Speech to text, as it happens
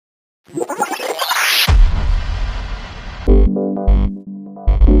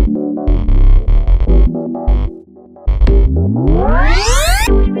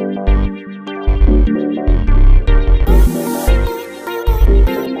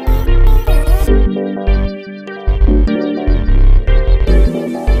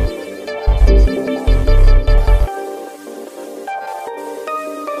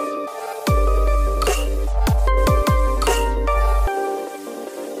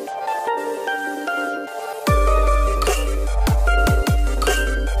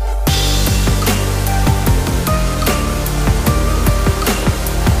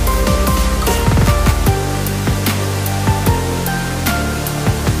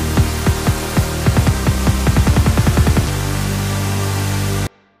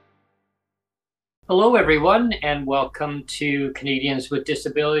Hello, everyone, and welcome to Canadians with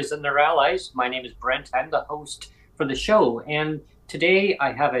Disabilities and Their Allies. My name is Brent. I'm the host for the show, and today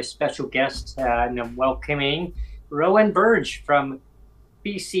I have a special guest, and I'm welcoming Rowan Burdge from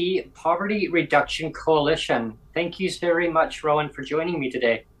BC Poverty Reduction Coalition. Thank you very much, Rowan, for joining me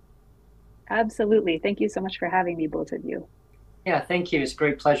today. Absolutely. Thank you so much for having me, both of you. Yeah, thank you. It's a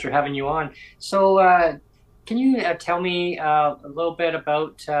great pleasure having you on. So, can you tell me a little bit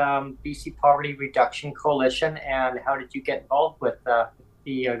about BC Poverty Reduction Coalition and how did you get involved with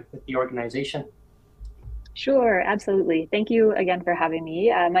the organization? Sure, absolutely. Thank you again for having me.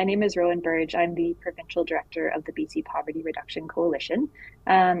 My name is Rowan Burdge. I'm the provincial director of the BC Poverty Reduction Coalition.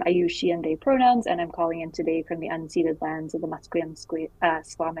 I use she and they pronouns, and I'm calling in today from the unceded lands of the Musqueam,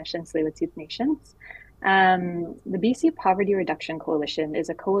 Squamish, and Tsleil-Waututh Nations. The BC Poverty Reduction Coalition is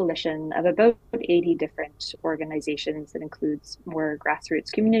a coalition of about 80 different organizations that includes more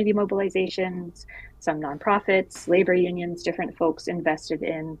grassroots community mobilizations, some nonprofits, labor unions, different folks invested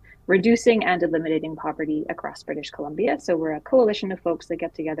in reducing and eliminating poverty across British Columbia. So we're a coalition of folks that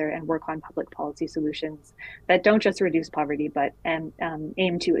get together and work on public policy solutions that don't just reduce poverty, but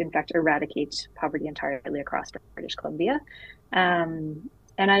aim to, in fact, eradicate poverty entirely across British Columbia.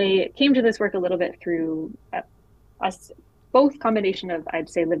 And I came to this work a little bit through both combination of, I'd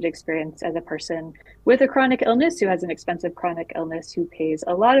say, lived experience as a person with a chronic illness who has an expensive chronic illness who pays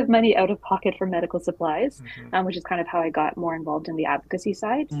a lot of money out of pocket for medical supplies, which is kind of how I got more involved in the advocacy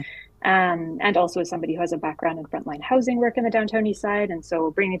side. And also as somebody who has a background in frontline housing work in the downtown east side. And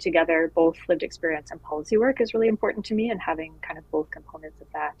so bringing together both lived experience and policy work is really important to me, and having kind of both components of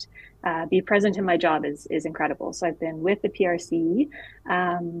that be present in my job is incredible. So I've been with the PRC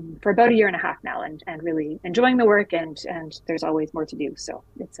for about a year and a half now, and really enjoying the work, and there's always more to do. So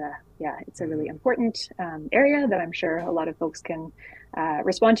it's a really important area that I'm sure a lot of folks can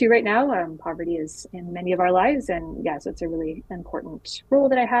respond to right now. Poverty is in many of our lives, and so it's a really important role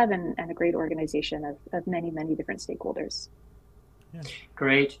that I have, and a great organization of many different stakeholders. Yeah.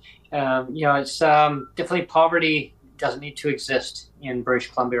 Great. It's definitely poverty doesn't need to exist in British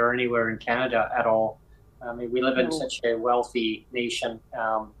Columbia or anywhere in Canada at all. I mean, we live in such a wealthy nation.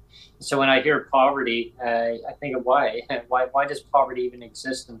 So when I hear poverty, I think of why does poverty even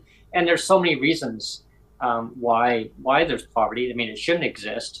exist? And there's so many reasons why there's poverty. I mean, it shouldn't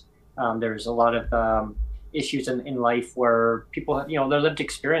exist. There's a lot of issues in life where people, their lived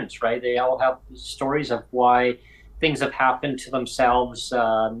experience, right? They all have stories of why things have happened to themselves,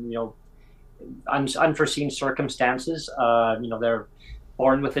 unforeseen circumstances. They're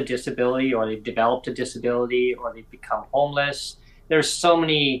born with a disability, or they've developed a disability, or they've become homeless. There's so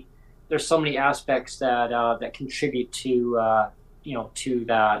many aspects that contribute to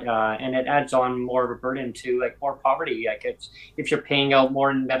that, and it adds on more of a burden to like more poverty. Like if you're paying out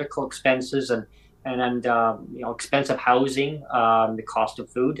more in medical expenses and expensive housing, the cost of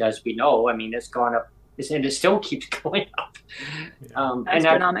food, as we know, I mean, it's gone up, and it still keeps going up.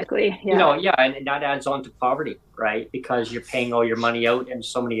 Astronomically, and that adds on to poverty, right? Because you're paying all your money out in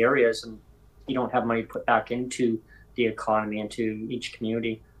so many areas, and you don't have money put back into the economy, into each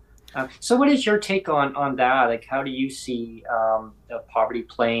community. So what is your take on that? Like, how do you see the poverty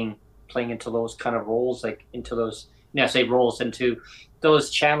playing into those kind of roles, like into those, roles into those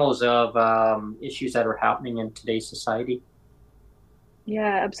channels of issues that are happening in today's society?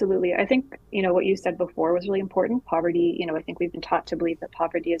 Yeah, absolutely. I think, what you said before was really important. Poverty, I think we've been taught to believe that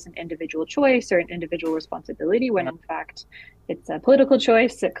poverty is an individual choice or an individual responsibility, when in fact it's a political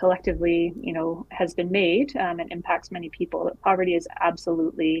choice that collectively, has been made and impacts many people. That poverty is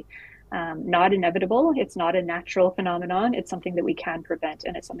absolutely not inevitable. It's not a natural phenomenon. It's something that we can prevent,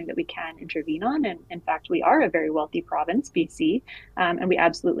 and it's something that we can intervene on. And in fact, we are a very wealthy province, BC, and we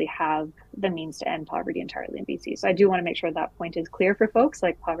absolutely have the means to end poverty entirely in BC. So I do want to make sure that point is clear for folks.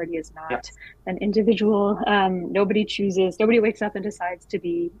 Like, poverty is Yeah. not an individual. Nobody wakes up and decides to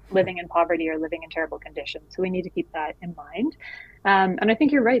be living in poverty or living in terrible conditions. So we need to keep that in mind. And I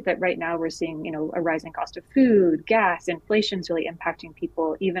think you're right that right now we're seeing, a rising cost of food, gas, inflation's really impacting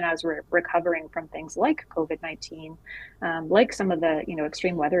people, even as we're recovering from things like COVID-19, like some of the,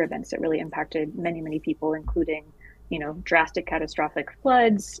 extreme weather events that really impacted many, many people, including, drastic catastrophic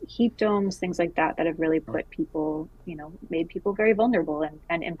floods, heat domes, things like that, that have really put people, made people very vulnerable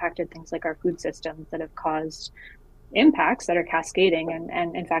and impacted things like our food systems that have caused impacts that are cascading.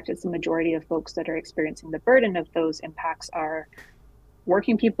 And in fact, it's the majority of folks that are experiencing the burden of those impacts are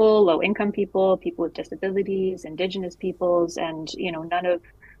working people, low income people, people with disabilities, Indigenous peoples, and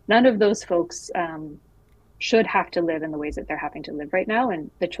none of those folks should have to live in the ways that they're having to live right now.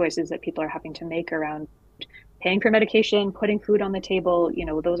 And the choices that people are having to make around paying for medication, putting food on the table,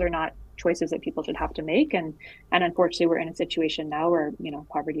 those are not choices that people should have to make. And unfortunately, we're in a situation now where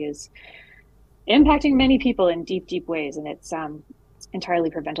poverty is impacting many people in deep, deep ways, and it's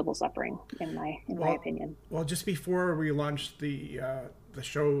entirely preventable suffering, in my opinion. Well, just before we launched the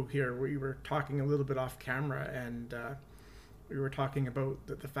show here, we were talking a little bit off camera, and we were talking about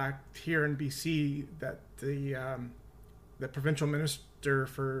the fact here in BC that the provincial minister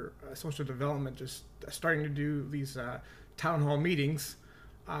for social development is starting to do these town hall meetings,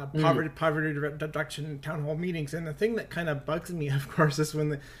 poverty reduction town hall meetings. And the thing that kind of bugs me, of course, is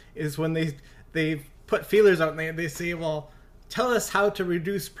when they put feelers out and they say, well, tell us how to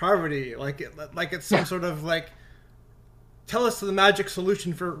reduce poverty, like it's some sort of like, tell us the magic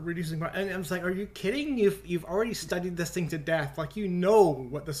solution for reducing poverty. And I was like, are you kidding? You've already studied this thing to death. Like,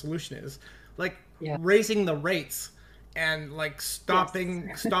 what the solution is. Like, raising the rates and like stopping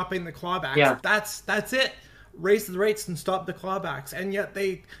the clawbacks. Yeah. That's it. Raise the rates and stop the clawbacks. And yet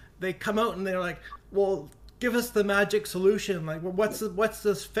they come out and they're like, well, give us the magic solution. Like, well, what's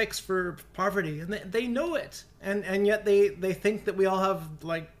this fix for poverty? And they know it. And yet they think that we all have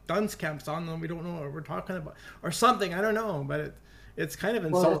like dunce caps on them. We don't know what we're talking about or something. I don't know, but it's kind of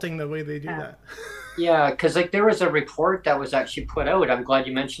insulting the way they do that. Yeah, because like there was a report that was actually put out. I'm glad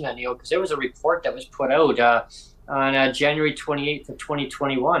you mentioned that, Neil, because there was a report that was put out on January 28th of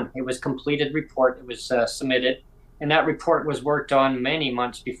 2021. It was a completed report. It was submitted, and that report was worked on many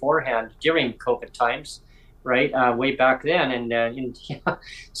months beforehand during COVID times. Right, way back then, and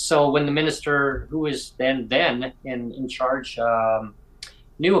so when the minister who was then in charge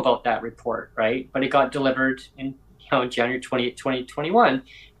knew about that report, right, but it got delivered in January 28th, 2021,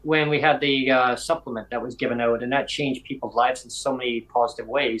 when we had the supplement that was given out, and that changed people's lives in so many positive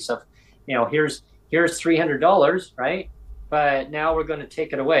ways. Of here's $300, right, but now we're going to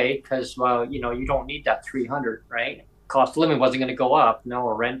take it away because you don't need that $300, right? Cost of living wasn't going to go up,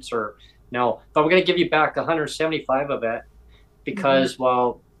 or rents or. No, but we're going to give you back 175 of it because,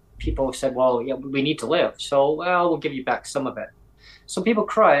 people said, we need to live. So, we'll give you back some of it. So people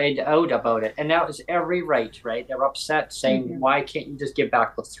cried out about it. And that was every right? They're upset saying, why can't you just give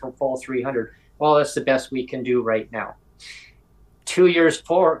back the full 300? Well, that's the best we can do right now. 2 years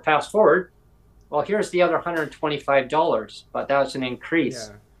fast forward, well, here's the other $125, but that's an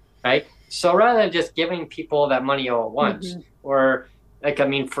increase, right? So rather than just giving people that money all at once, or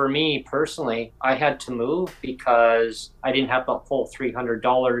for me personally, I had to move because I didn't have the full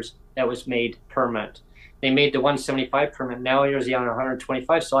 $300 that was made permanent. They made the 175 permanent. Now here's the other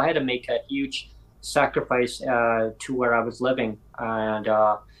 125. So I had to make a huge sacrifice to where I was living, and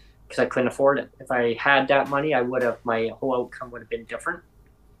because I couldn't afford it. If I had that money, my whole outcome would have been different.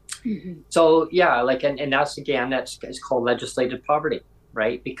 So and that's called legislated poverty,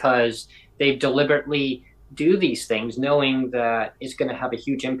 right? Because they've deliberately do these things knowing that it's going to have a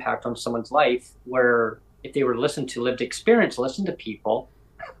huge impact on someone's life, where if they were to listen to lived experience, listen to people,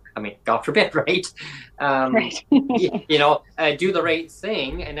 God forbid, right? Do the right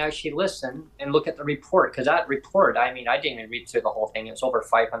thing and actually listen and look at the report. Because that report, I didn't even read through the whole thing. It's over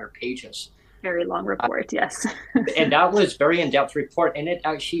 500 pages. Very long report, yes. And that was very in-depth report. And it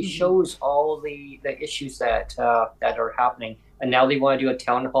actually shows all the issues that are happening. And now they want to do a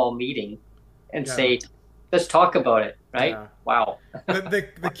town hall meeting and say, let's talk about it, right? Yeah. Wow.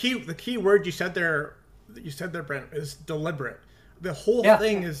 the key word you said there, Brent, is deliberate. The whole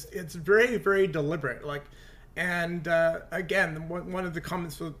thing it's very, very deliberate. Like, and again, one of the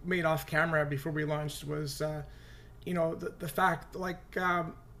comments made off camera before we launched was, the fact, like,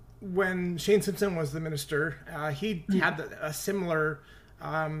 when Shane Simpson was the minister, he had a similar,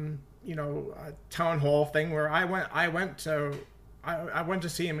 town hall thing where I went to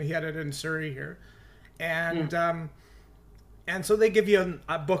see him. He had it in Surrey here. And And so they give you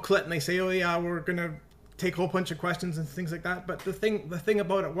a booklet and they say, oh yeah, we're going to take a whole bunch of questions and things like that. But the thing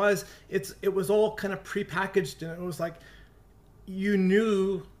about it was, it was all kind of prepackaged, and it was like, you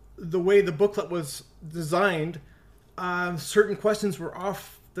knew the way the booklet was designed, certain questions were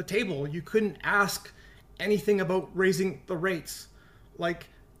off the table. You couldn't ask anything about raising the rates. Like,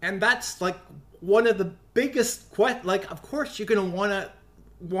 and that's like one of the biggest like, of course you're going to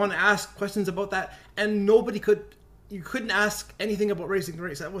want to ask questions about that, and you couldn't ask anything about raising the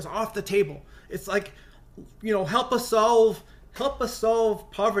rates. That was off the table. It's like, help us solve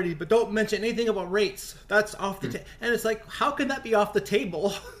poverty, but don't mention anything about rates. That's off the table. And it's like, how can that be off the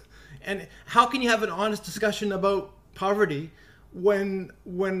table? And how can you have an honest discussion about poverty when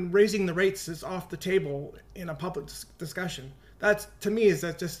raising the rates is off the table in a public discusussion? That's, to me, it's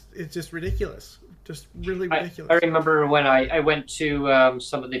just ridiculous. Just really ridiculous. I remember when I went to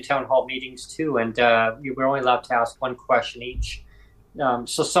some of the town hall meetings too, and you were only allowed to ask one question each.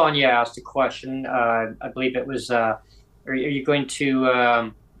 So Sonia asked a question. I believe it was, are you going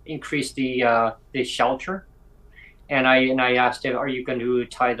to increase the shelter? And I asked him, are you going to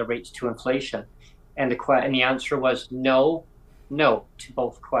tie the rates to inflation? And the answer was no to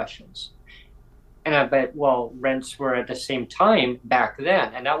both questions. And I bet, well, rents were at the same time back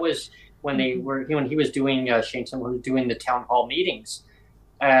then, and that was when he was doing Shaneson was doing the town hall meetings,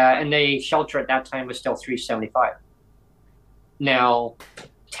 and the shelter at that time was still $375. Now,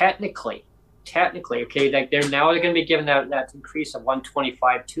 technically, okay, like they're going to be given that increase of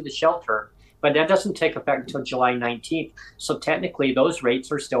 $125 to the shelter, but that doesn't take effect until July 19th. So technically, those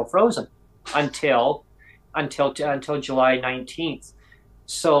rates are still frozen until July 19th.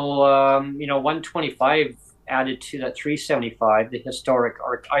 So 125 added to that 375, the historic,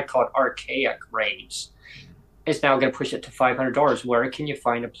 I call it archaic rates, is now going to push it to $500. Where can you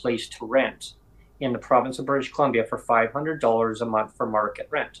find a place to rent in the province of British Columbia for $500 a month for market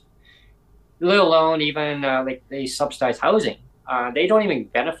rent? Let alone even like they subsidize housing. They don't even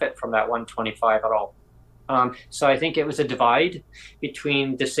benefit from that 125 at all. So I think it was a divide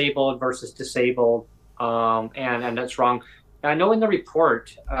between disabled versus disabled, and that's wrong. I know in the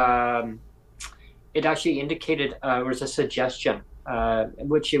report, it actually indicated there was a suggestion,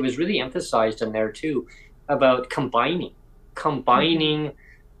 which it was really emphasized in there too, about combining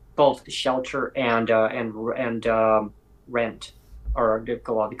both shelter and rent, or they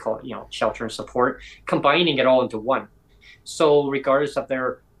call it shelter and support, combining it all into one. So regardless of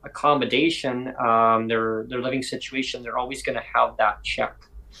their accommodation, their living situation, they're always going to have that check.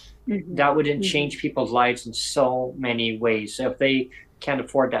 That wouldn't change people's lives in so many ways. So if they can't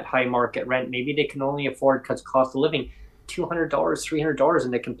afford that high market rent, maybe they can only afford, because cost of living, $200, $300,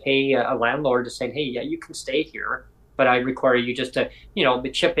 and they can pay a landlord to say, hey, yeah, you can stay here, but I require you just to,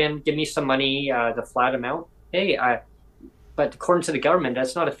 chip in, give me some money, the flat amount. Hey, but according to the government,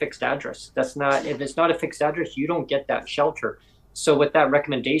 that's not a fixed address. If it's not a fixed address, you don't get that shelter. So with that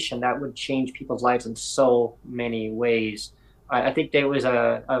recommendation, that would change people's lives in so many ways. I think there was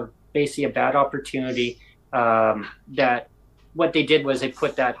basically a bad opportunity, that what they did was they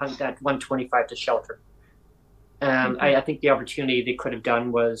put that 125 to shelter. I think the opportunity they could have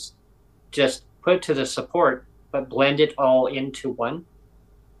done was just put it to the support, but blend it all into one.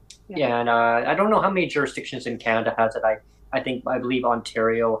 Yeah. And I don't know how many jurisdictions in Canada has it. I believe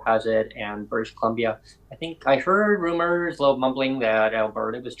Ontario has it, and British Columbia. I think I heard rumors, a little mumbling, that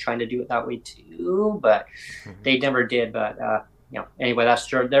Alberta was trying to do it that way too, but they never did. But anyway, that's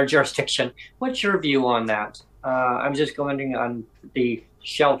their jurisdiction. What's your view on that? I'm just going on the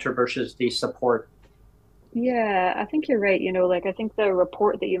shelter versus the support. Yeah, I think you're right. I think the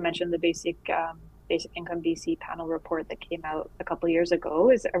report that you mentioned, the Basic Income BC panel report that came out a couple of years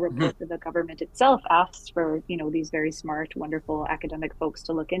ago, is a report that the government itself asks for, these very smart, wonderful academic folks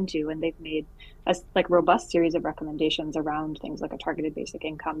to look into, and they've made a robust series of recommendations around things like a targeted basic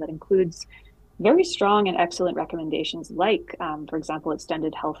income that includes very strong and excellent recommendations, like, for example,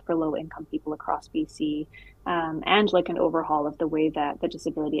 extended health for low-income people across BC, and like an overhaul of the way that the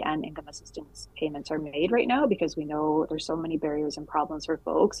disability and income assistance payments are made right now, because we know there's so many barriers and problems for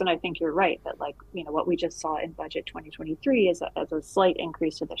folks. And I think you're right that, what we just saw in budget 2023 is a slight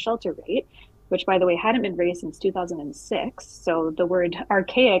increase to the shelter rate, which, by the way, hadn't been raised since 2006. So the word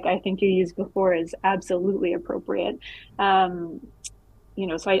archaic, I think you used before, is absolutely appropriate.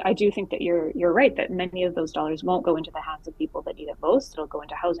 So I do think that you're right that many of those dollars won't go into the hands of people that need it most. It'll go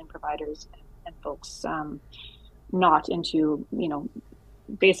into housing providers and folks, not into,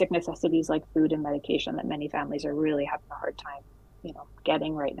 basic necessities like food and medication that many families are really having a hard time,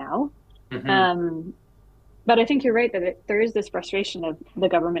 getting right now. But I think you're right that there is this frustration of the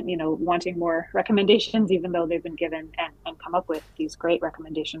government, wanting more recommendations, even though they've been given and come up with these great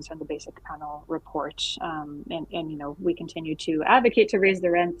recommendations from the Basic Panel report. And we continue to advocate to raise the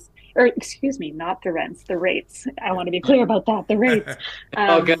rents, or excuse me, not the rents, the rates. I want to be clear about that, the rates.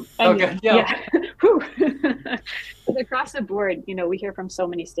 Oh, good. And Okay. yeah, across the board, we hear from so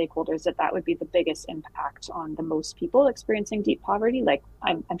many stakeholders that would be the biggest impact on the most people experiencing deep poverty. Like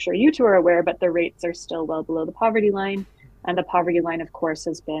I'm sure you two are aware, but the rates are still well below the poverty line. And the poverty line, of course,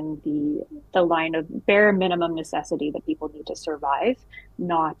 has been the line of bare minimum necessity that people need to survive,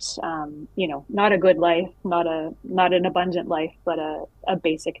 not not a good life, not an abundant life, but a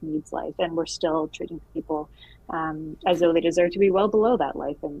basic needs life. And we're still treating people as though they deserve to be well below that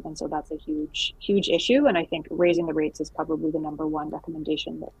life. And so that's a huge, huge issue. And I think raising the rates is probably the number one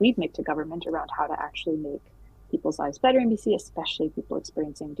recommendation that we'd make to government around how to actually make people's lives better in BC, especially people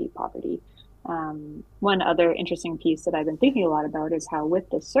experiencing deep poverty. One other interesting piece that I've been thinking a lot about is how with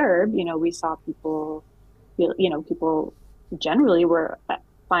the CERB, we saw people generally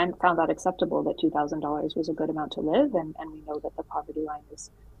found that acceptable, that $2,000 was a good amount to live. And we know that the poverty line is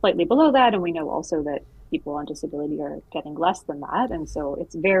slightly below that. And we know also that people on disability are getting less than that. And so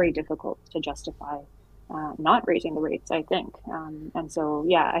it's very difficult to justify not raising the rates, I think. And so,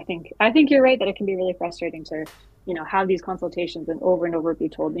 yeah, I think you're right that it can be really frustrating to have these consultations and over be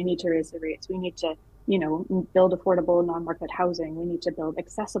told we need to raise the rates. We need to, build affordable non-market housing. We need to build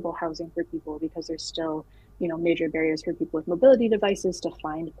accessible housing for people, because there's still, major barriers for people with mobility devices to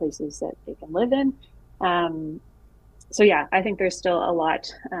find places that they can live in. So yeah, I think there's still a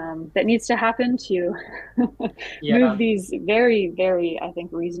lot that needs to happen to move these very, very, I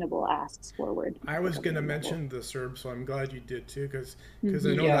think, reasonable asks forward. I was going to mention the CERB, so I'm glad you did too, because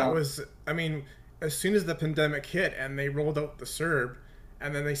I know that was, I mean, as soon as the pandemic hit and they rolled out the CERB,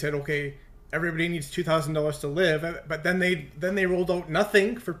 and then they said, okay, everybody needs $2,000 to live, but then they rolled out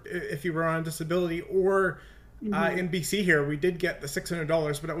nothing for if you were on disability, or in BC here we did get the $600,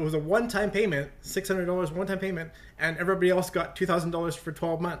 but it was a one-time payment, $600 one-time payment, and everybody else got $2,000 for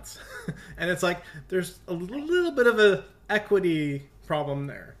 12 months. And it's like there's a little bit of a equity problem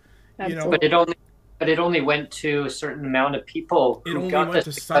there. But it only went to a certain amount of people. It only went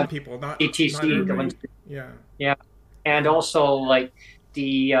to some people, not ETC. Not yeah, and also like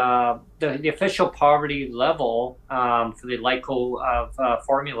the official poverty level for the LICO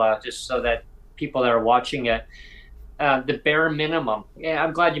formula, just so that people that are watching it, the bare minimum. Yeah,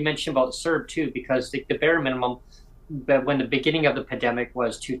 I'm glad you mentioned about CERB too, because the bare minimum, when the beginning of the pandemic,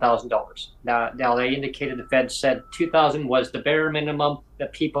 was $2,000. Now they indicated, the Fed said $2,000 was the bare minimum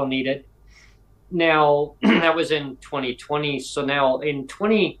that people needed. Now that was in 2020. So now in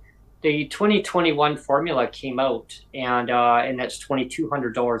the 2021 formula came out, and that's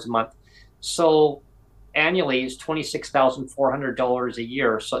 $2,200 a month. So annually is $26,400 a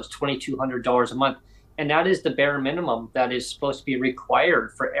year. So it's $2,200 a month. And that is the bare minimum that is supposed to be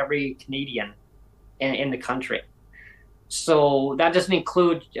required for every Canadian in the country. So that doesn't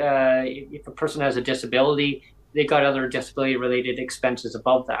include if a person has a disability, they got other disability related expenses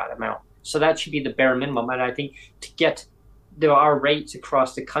above that amount. So that should be the bare minimum. And I think to get our rates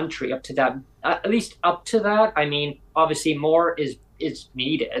across the country up to that, at least up to that, I mean, obviously more is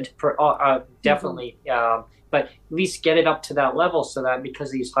needed for definitely, but at least get it up to that level, so that, because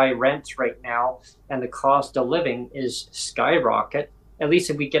of these high rents right now and the cost of living is skyrocket, at least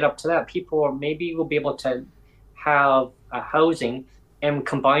if we get up to that, people maybe will be able to have a housing and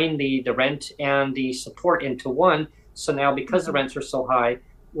combine the rent and the support into one. So now, because the rents are so high,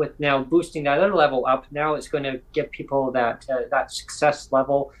 with now boosting that other level up, now it's going to give people that success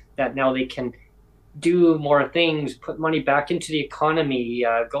level, that now they can do more things, put money back into the economy,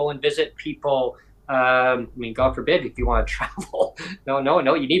 go and visit people. I mean, God forbid if you want to travel. No,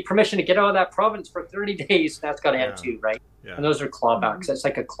 you need permission to get out of that province for 30 days. That's got to end too, right? Yeah. And those are clawbacks. It's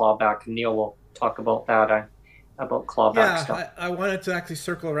like a clawback. Neil will talk about that. About clawback stuff. I wanted to actually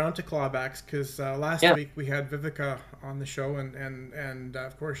circle around to clawbacks, because last week we had Vivica on the show, and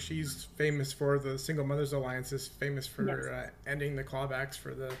of course she's famous for the Single Mothers Alliance, is famous for ending the clawbacks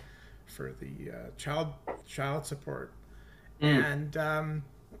for the child support, and and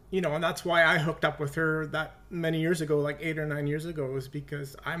that's why I hooked up with her that many years ago, like 8 or 9 years ago, was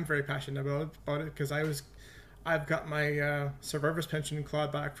because I'm very passionate about it, because I've got my survivor's pension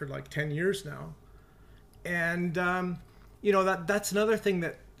clawed back for like 10 years now. And that's another thing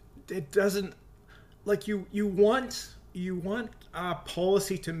that it doesn't, like, you want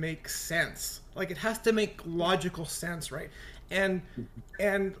policy to make sense. Like, it has to make logical sense, right? And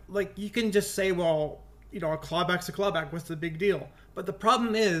like, you can just say, well, a clawback's a clawback, what's the big deal? But the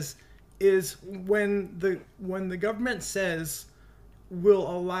problem is is when the government says we'll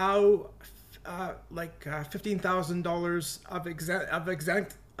allow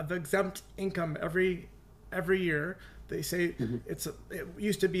 $15,000 of exempt income every year. They say it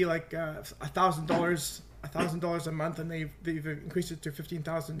used to be like $1,000 a month, and they've increased it to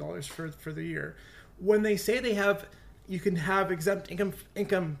 $15,000 for the year. When they say you can have exempt income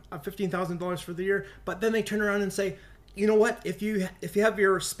of $15,000 for the year, but then they turn around and say, you know what? If you have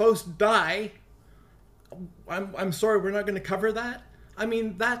your spouse die, I'm sorry, we're not going to cover that. I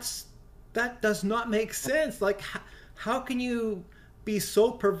mean, that does not make sense. Like, how can you be so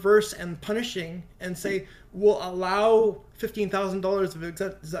perverse and punishing and say we'll allow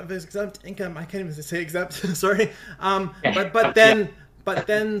 $15,000 of exempt income? I can't even say exempt. Sorry. But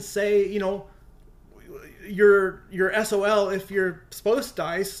then say, you know, your SOL if your spouse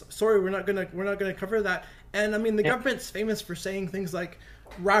dies. Sorry, we're not gonna cover that. And I mean, the government's famous for saying things like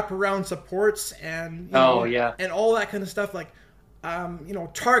wraparound supports and and all that kind of stuff, like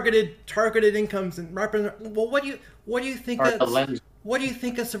targeted incomes and wraparound. Well, what do you think what do you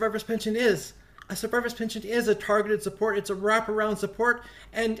think a survivor's pension is? A survivor's pension is a targeted support. It's a wraparound support,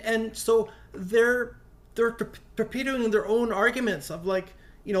 and so they're perpetuating their own arguments of like,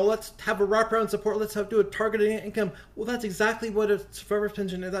 let's have a wraparound support. Let's do a targeted income. Well, that's exactly what a survivor's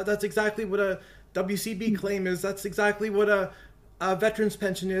pension is. That's exactly what a WCB claim is. That's exactly what a veteran's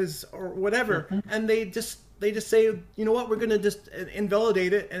pension is, or whatever. And they just say, you know what, we're going to just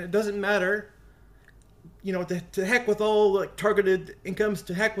invalidate it, and it doesn't matter. To heck with all like targeted incomes,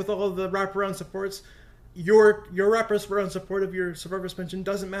 to heck with all the wraparound supports. Your wraparound support of your survivor's pension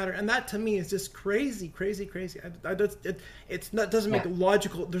doesn't matter, and that to me is just crazy. It doesn't make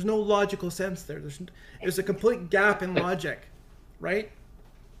logical. There's no logical sense there. There's a complete gap in logic, right?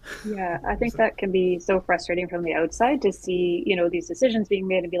 Yeah, I think that can be so frustrating from the outside to see, these decisions being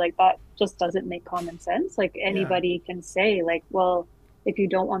made and be like, that just doesn't make common sense. Like anybody can say, like, well, if you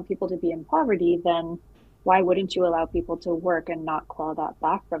don't want people to be in poverty, then why wouldn't you allow people to work and not claw that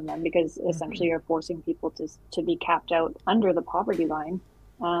back from them? Because essentially you're forcing people to be capped out under the poverty line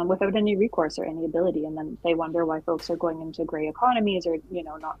without any recourse or any ability. And then they wonder why folks are going into gray economies or,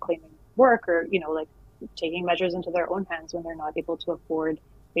 not claiming work or, like taking measures into their own hands when they're not able to afford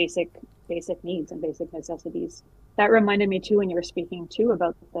basic needs and basic necessities. That reminded me too, when you were speaking too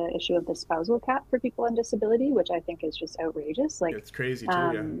about the issue of the spousal cap for people on disability, which I think is just outrageous. Like, it's crazy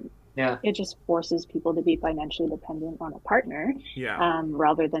too, it just forces people to be financially dependent on a partner,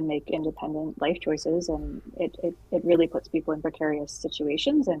 rather than make independent life choices, and it really puts people in precarious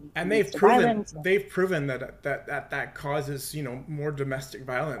situations. And they've proven that causes more domestic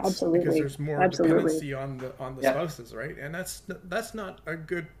violence. Absolutely. Because there's more dependency on the spouses, right? And that's not a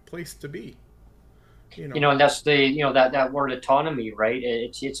good place to be. And that's the that word autonomy, right?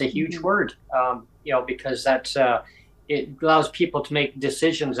 It's a huge word, because that's. It allows people to make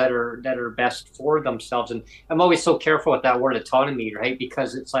decisions that are best for themselves. And I'm always so careful with that word autonomy, right?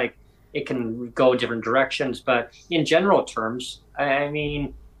 Because it's like it can go different directions. But in general terms, I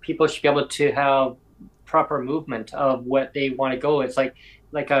mean, people should be able to have proper movement of what they want to go. It's like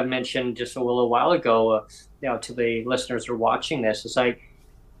I mentioned just a little while ago, to the listeners who are watching this, it's like,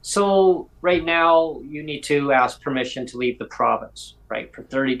 so right now you need to ask permission to leave the province, right? For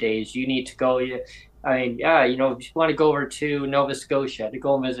 30 days, you need to go. I mean, if you want to go over to Nova Scotia to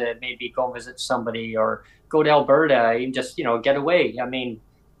go visit somebody, or go to Alberta and just, get away. I mean,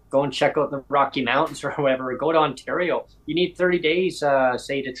 go and check out the Rocky Mountains or whatever, or go to Ontario. You need 30 days,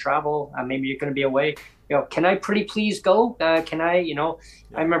 say, to travel. Maybe you're going to be away. Can I pretty please go? Can I,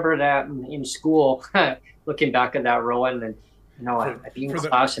 I remember that in school, looking back at that, Rowan, and, I'd be in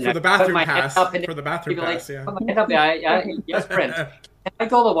class and for the bathroom pass, yes, Brent. Can I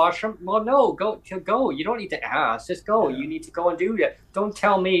go to the washroom? Well, no, go. You don't need to ask. Just go. You need to go and do it. Don't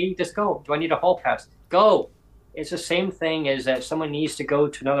tell me. Just go. Do I need a hall pass? Go. It's the same thing as that someone needs to go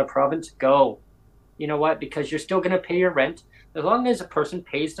to another province. Go. You know what? Because you're still going to pay your rent. As long as a person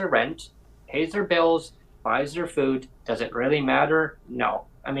pays their rent, pays their bills, buys their food, does it really matter? No.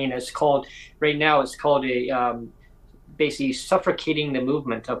 I mean, right now it's called basically suffocating the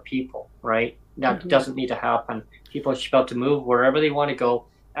movement of people, right? That doesn't need to happen. People should be able to move wherever they want to go.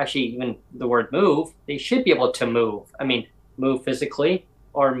 Actually, even the word move, they should be able to move. I mean, move physically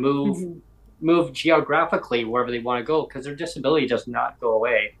or move geographically wherever they want to go, because their disability does not go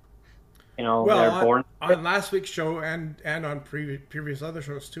away. They're born. On last week's show and on previous other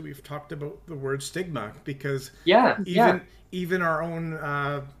shows too, we've talked about the word stigma, because even our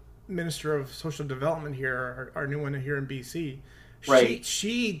own Minister of Social Development here, our new one here in BC,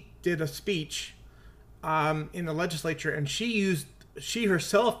 she did a speech in the legislature, and she used she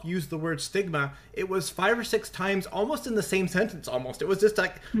herself used the word stigma, it was 5 or 6 times almost in the same sentence. Almost, it was just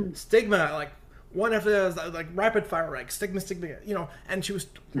like stigma, like one after the other, like rapid fire, like stigma, you know. And she was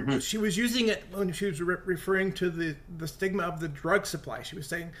using it when she was referring to the stigma of the drug supply. She was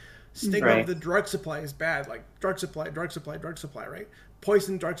saying stigma of the drug supply is bad, like drug supply, right?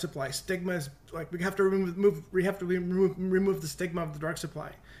 Poison drug supply. Stigma is like we have to remove the stigma of the drug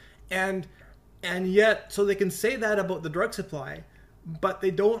supply, and yet so they can say that about the drug supply, but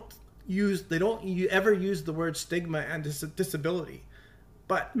they don't ever use the word stigma and disability.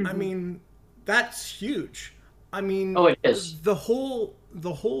 But I mean, that's huge. I mean, it is. The whole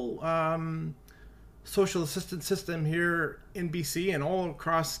social assistance system here in BC and all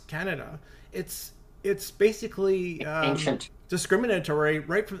across Canada, it's basically ancient, discriminatory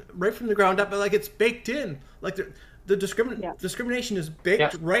right from the ground up. But like it's baked in, like the discrimination is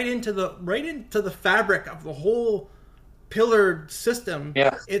baked right into the fabric of the whole pillared system.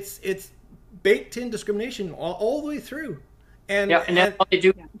 Yeah, it's baked in discrimination all the way through. And then all they do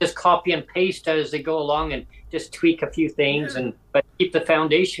is just copy and paste as they go along and just tweak a few things, but keep the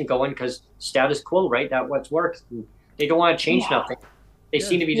foundation going because status quo, right? That's what's worked. And they don't want to change nothing. They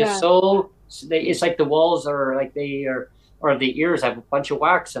seem to be just it's like the walls are like or the ears have a bunch of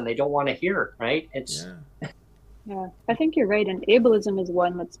wax and they don't want to hear, right? Yeah, I think you're right. And ableism is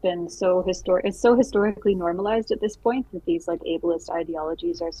one that's been it's so historically normalized at this point that these like ableist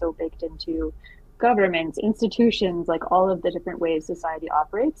ideologies are so baked into governments, institutions, like all of the different ways society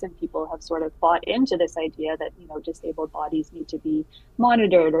operates, and people have sort of bought into this idea that, you know, disabled bodies need to be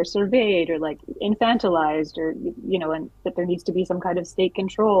monitored or surveyed or like infantilized or, you know, and that there needs to be some kind of state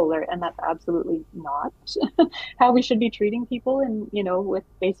control, and that's absolutely not how we should be treating people and, you know, with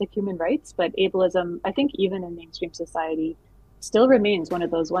basic human rights. But ableism, I think even in mainstream society, still remains one of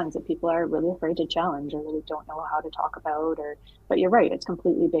those ones that people are really afraid to challenge or really don't know how to talk about. But you're right, it's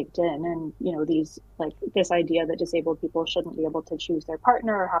completely baked in. And, you know, this idea that disabled people shouldn't be able to choose their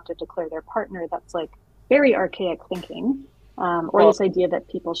partner or have to declare their partner, that's like very archaic thinking. Or this idea that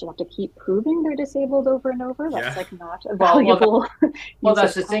people should have to keep proving they're disabled over and over. That's like not a valuable. Well,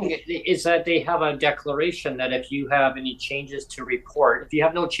 that's the thing, is that they have a declaration that if you have any changes to report, if you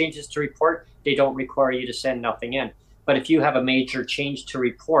have no changes to report, they don't require you to send nothing in. But if you have a major change to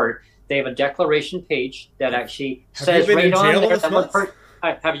report, they have a declaration page that actually says right on there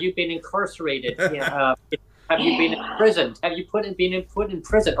that have you been incarcerated? Have you been imprisoned? Have you been put in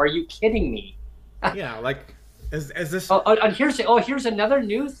prison? Are you kidding me? Yeah, like is this? And here's another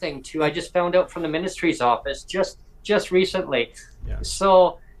new thing too. I just found out from the ministry's office just recently. Yeah.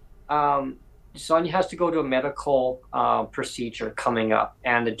 So Sonia has to go to a medical procedure coming up,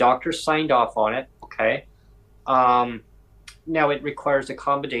 and the doctor signed off on it. Okay. Now it requires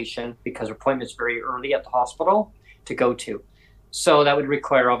accommodation because her appointment's very early at the hospital to go to. So that would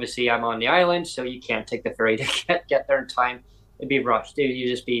require, obviously, I'm on the island, so you can't take the ferry to get there in time. It'd be rushed. You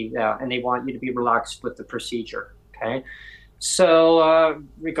just be, and they want you to be relaxed with the procedure. Okay. So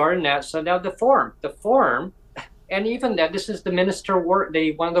regarding that, so now the form, and even that this is the minister one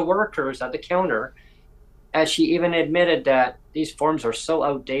of the workers at the counter, as she even admitted that these forms are so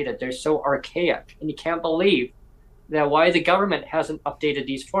outdated, they're so archaic, and you can't believe that why the government hasn't updated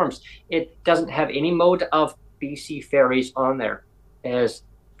these forms. It doesn't have any mode of BC ferries on there. As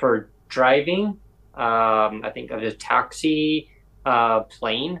for driving, I think of a taxi,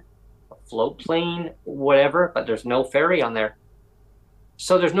 plane, a float plane, whatever, but there's no ferry on there.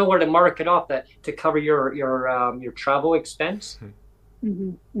 So there's nowhere to mark it off that to cover your travel expense.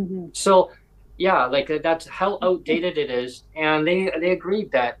 Mm-hmm, mm-hmm. So yeah, like that's how outdated it is, and they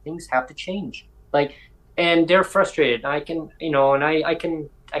agreed that things have to change. Like, and they're frustrated. I can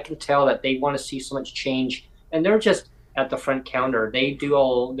tell that they want to see so much change, and they're just at the front counter. They do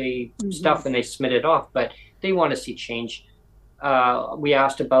all the stuff and they submit it off, but they want to see change. We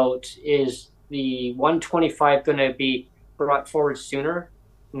asked about, is the 125 going to be brought forward sooner?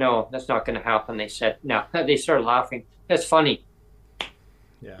 No, that's not going to happen. They said no. They started laughing. That's funny.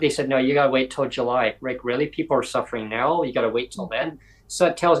 Yeah. They said, no, you got to wait till July. Like, really? People are suffering now? You got to wait till then? So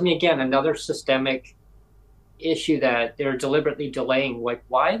it tells me, again, another systemic issue that they're deliberately delaying. Like,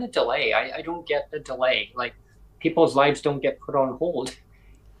 why the delay? I don't get the delay. Like, people's lives don't get put on hold.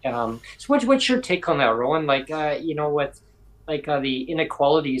 So what's your take on that, Rowan? Like, with like the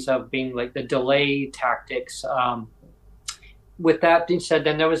inequalities of being like the delay tactics. With that being said,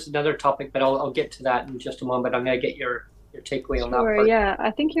 then there was another topic, but I'll get to that in just a moment. I'm going to get your takeaway on that part. Yeah,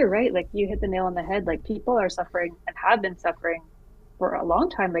 I think you're right. Like, you hit the nail on the head. Like, people are suffering and have been suffering for a long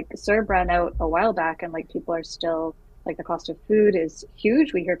time. Like, CERB ran out a while back, and like people are still Like the cost of food is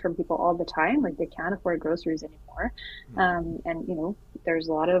huge. We hear from people all the time, like they can't afford groceries anymore. And, you know, there's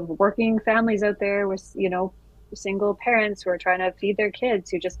a lot of working families out there with, you know, single parents who are trying to feed their kids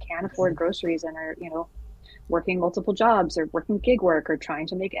who just can't afford groceries and are, you know, working multiple jobs or working gig work or trying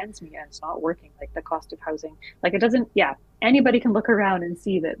to make ends meet and it's not working. Like the cost of housing, like it doesn't, yeah, anybody can look around and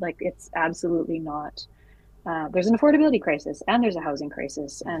see that like it's absolutely not. There's an affordability crisis and there's a housing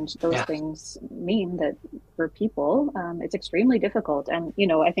crisis, and those Yeah. things mean that for people, it's extremely difficult. And you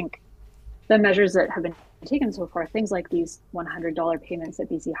know, I think the measures that have been taken so far, things like these $100 payments that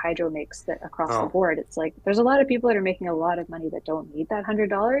BC Hydro makes that across the Oh, board, it's like there's a lot of people that are making a lot of money that don't need that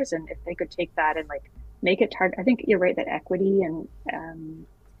 $100, and if they could take that and like make it target, I think you're right that equity and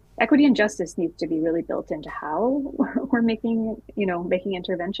justice needs to be really built into how we're making, you know, making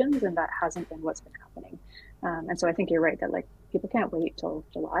interventions, and that hasn't been what's been happening. And so I think you're right that like people can't wait till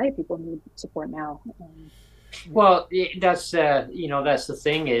July. People need support now. well, that's you know, that's the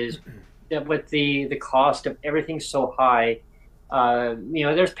thing is that with the cost of everything so high, you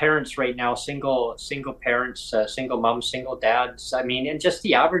know, there's parents right now, single parents, single moms, single dads. I mean, and just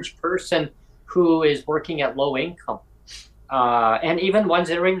the average person who is working at low income, and even ones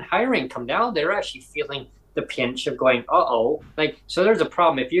that are in higher income now, they're actually feeling the pinch of going, uh-oh. Like, so there's a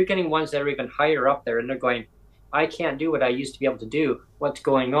problem. If you're getting ones that are even higher up there and they're going, I can't do what I used to be able to do. What's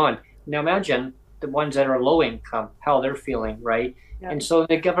going on? Now imagine the ones that are low income, how they're feeling, right? Yeah. And so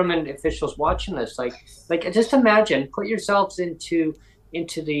the government officials watching this, like just imagine, put yourselves into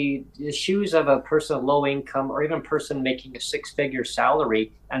the shoes of a person of low income or even a person making a six-figure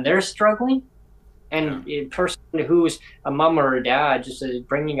salary, and they're struggling. And a person who's a mom or a dad, just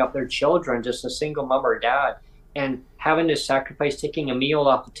bringing up their children, just a single mom or dad, and having to sacrifice taking a meal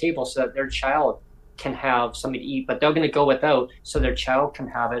off the table so that their child can have something to eat, but they're going to go without so their child can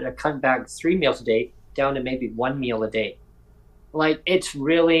have it. Cut back 3 meals a day down to maybe 1 meal a day. Like, it's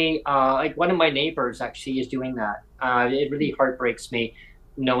really, like one of my neighbors actually is doing that. It really heartbreaks me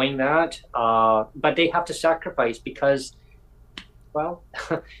knowing that, but they have to sacrifice because, well,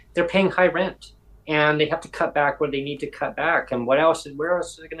 they're paying high rent. And they have to cut back where they need to cut back. And where else are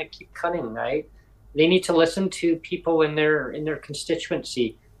they going to keep cutting, right? They need to listen to people in their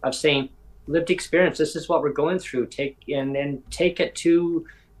constituency of saying, lived experience, this is what we're going through. Take it to,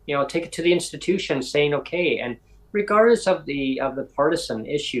 you know, take it to the institution saying, okay, and regardless of the partisan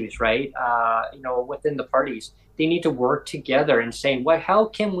issues, right? You know, within the parties, they need to work together and saying, well, how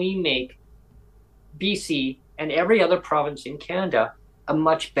can we make BC and every other province in Canada a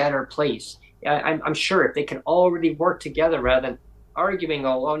much better place? I'm sure if they can all really work together rather than arguing,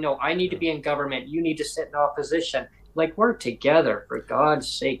 oh no, I need to be in government, you need to sit in opposition. Like, work together, for God's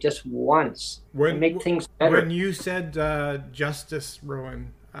sake, just once, and make things better. When you said justice,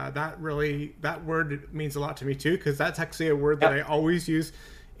 Rowan, that word means a lot to me too, because that's actually a word that I always use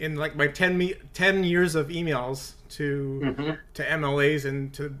in like my 10 years of emails to MLAs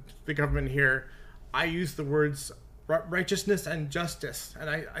and to the government here. I use the words righteousness and justice, and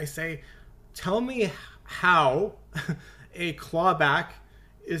I say, tell me how a clawback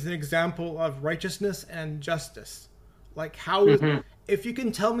is an example of righteousness and justice. Like, how if you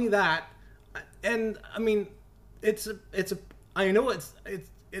can tell me that, and I mean, I know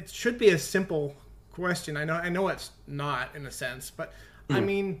it should be a simple question. I know it's not in a sense, but I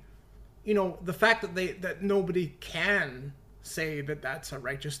mean, you know, the fact that nobody can say that that's a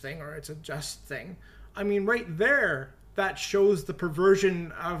righteous thing or it's a just thing. I mean, right there, that shows the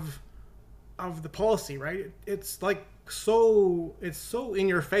perversion of the policy, right? It's like it's so in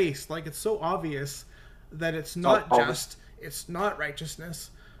your face, like it's so obvious that it's not just, it's not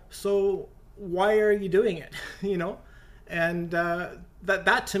righteousness. So why are you doing it? You know, and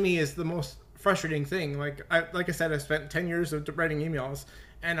that to me is the most frustrating thing. Like I said, I spent 10 years of writing emails,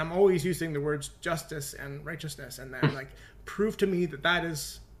 and I'm always using the words justice and righteousness, and then like prove to me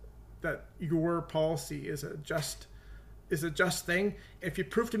that your policy is a just thing. If you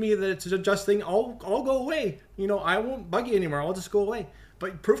prove to me that it's a just thing, I'll go away. You know, I won't bug you anymore. I'll just go away.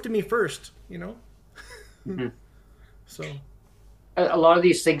 But prove to me first, you know? So a lot of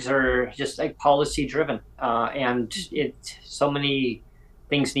these things are just like policy driven, and so many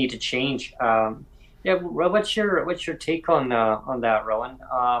things need to change. Yeah, what's your take on that, Rowan?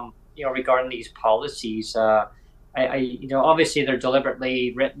 You know, regarding these policies, you know, obviously they're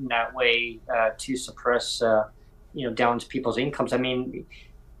deliberately written that way to suppress you know, down to people's incomes. I mean,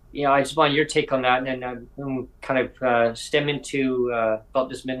 you know, I just want your take on that, and then kind of stem into about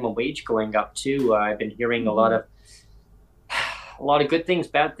this minimum wage going up too. I've been hearing a lot of good things,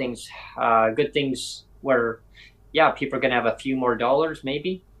 bad things. Good things where, yeah, people are going to have a few more dollars,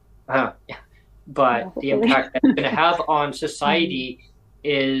 maybe. but the impact that's going to have on society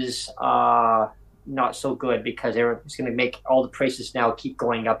is not so good, because it's going to make all the prices now keep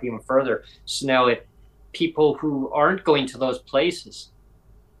going up even further. So now if people who aren't going to those places,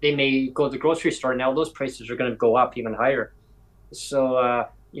 they may go to the grocery store, now those prices are going to go up even higher. So,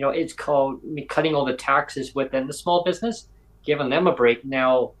 it's called cutting all the taxes within the small business, giving them a break.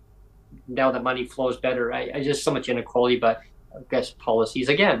 Now that money flows better. I just so much inequality, but I guess policies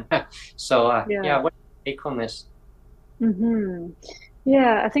again. So, what do you take on this?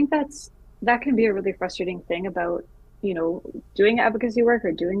 Yeah, I think that can be a really frustrating thing about, doing advocacy work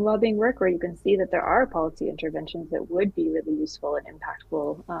or doing lobbying work, where you can see that there are policy interventions that would be really useful and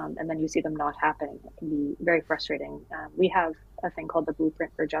impactful, and then you see them not happening. It can be very frustrating. We have a thing called the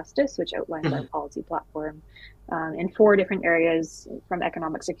Blueprint for Justice, which outlines our policy platform in 4 different areas, from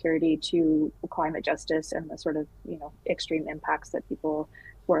economic security to climate justice and the sort of, extreme impacts that people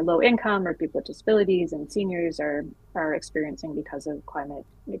who are low income or people with disabilities and seniors are experiencing because of climate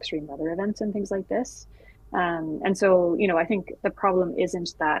extreme weather events and things like this. And so, I think the problem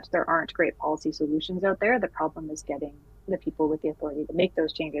isn't that there aren't great policy solutions out there. The problem is getting the people with the authority to make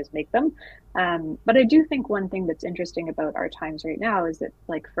those changes, make them. But I do think one thing that's interesting about our times right now is that,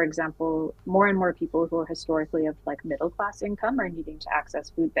 like, for example, more and more people who are historically of like middle class income are needing to access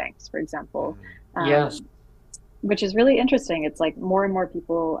food banks, for example. Yes. Which is really interesting. It's like more and more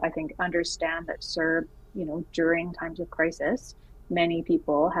people, I think, understand that during times of crisis, many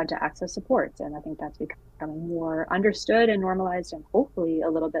people had to access supports. And I think that's becoming more understood and normalized, and hopefully a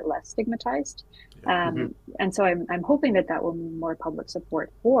little bit less stigmatized. And so I'm hoping that will mean more public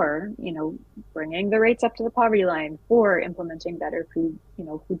support for, bringing the rates up to the poverty line, for implementing better food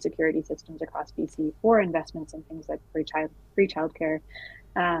security systems across BC, for investments in things like free childcare.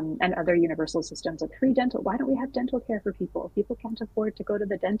 And other universal systems like free dental. Why don't we have dental care for people? People can't afford to go to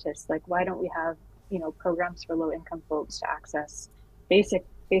the dentist. Like, why don't we have, programs for low income folks to access basic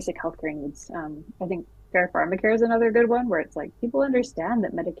healthcare needs? I think fair pharmacare is another good one, where it's like people understand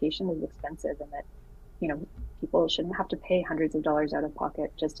that medication is expensive and that, people shouldn't have to pay hundreds of dollars out of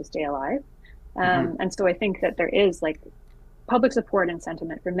pocket just to stay alive. And so I think that there is like public support and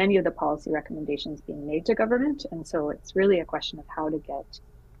sentiment for many of the policy recommendations being made to government. And so it's really a question of how to get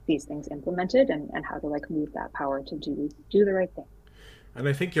these things implemented and how to like move that power to do the right thing. And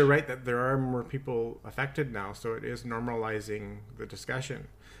I think you're right that there are more people affected now, so it is normalizing the discussion.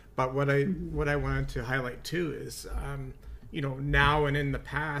 But what I wanted to highlight too is, now and in the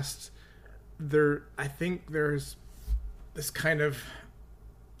past, I think there's this kind of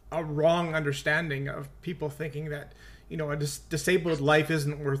a wrong understanding of people thinking that, a disabled life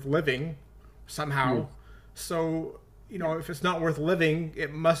isn't worth living somehow. So, if it's not worth living,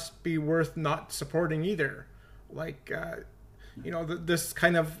 it must be worth not supporting either. Like, this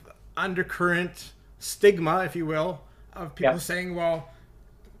kind of undercurrent stigma, if you will, of people saying, well,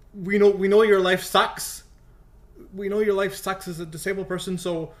 we know your life sucks. We know your life sucks as a disabled person,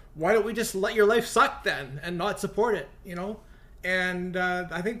 so why don't we just let your life suck then and not support it, And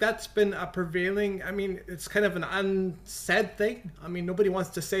I think that's been a prevailing, it's kind of an unsaid thing. Nobody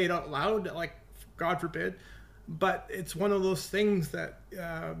wants to say it out loud, like, God forbid. But it's one of those things that,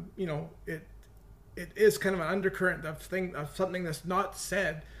 it is kind of an undercurrent of something that's not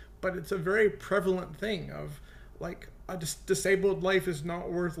said, but it's a very prevalent thing of, like, a disabled life is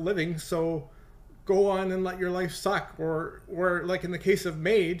not worth living, so go on and let your life suck. Or like in the case of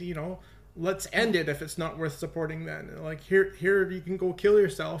MAID, let's end it if it's not worth supporting then. Like, here you can go kill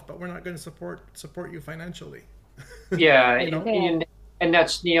yourself, but we're not going to support you financially. Yeah, and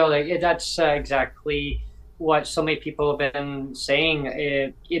that's that's exactly what so many people have been saying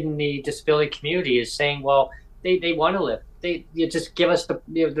in the disability community, is saying, well, they want to live. You just give us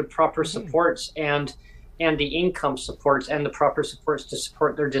the proper supports and the income supports and the proper supports to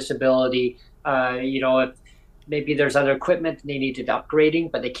support their disability. If maybe there's other equipment they needed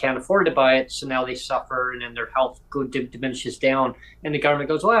upgrading, but they can't afford to buy it, so now they suffer, and then their health diminishes down. And the government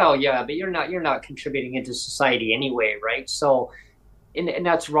goes, well, yeah, but you're not contributing into society anyway, right? So, and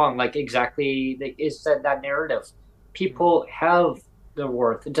that's wrong. Like, exactly, is that narrative? People have their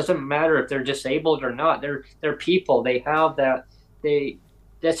worth. It doesn't matter if they're disabled or not. They're people. They have that.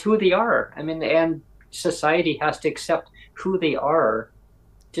 That's who they are. And society has to accept who they are.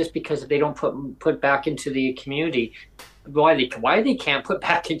 Just because they don't put back into the community, why they can't put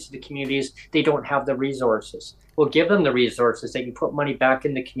back into the communities, they don't have the resources. We'll give them the resources. They can put money back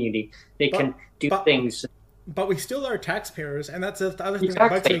in the community. They can do things. But we still are taxpayers, and that's the other thing that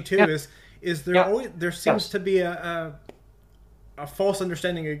bugs me too. Is there seems to be a false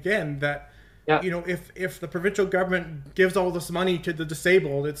understanding again that if the provincial government gives all this money to the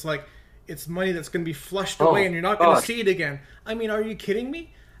disabled, it's like it's money that's going to be flushed away and you're not going to see it again. I mean, are you kidding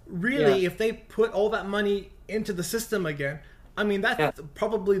me? Really, if they put all that money into the system again, I mean, that's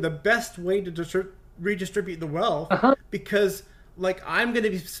probably the best way to redistribute the wealth, because like I'm going to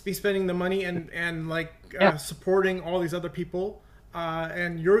be spending the money and like supporting all these other people,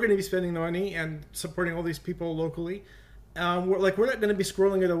 and you're going to be spending the money and supporting all these people locally. We're not going to be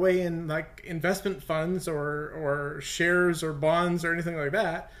squirreling it away in like investment funds or shares or bonds or anything like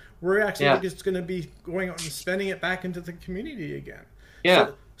that. We're actually just going to be going out and spending it back into the community again. Yeah.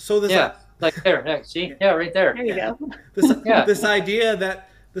 So this like there, see, right there. There you go. This idea that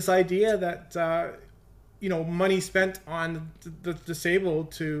money spent on the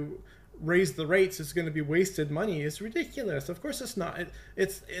disabled to raise the rates is going to be wasted money is ridiculous. Of course it's not.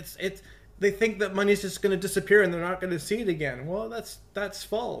 It's they think that money is just going to disappear and they're not going to see it again. Well, that's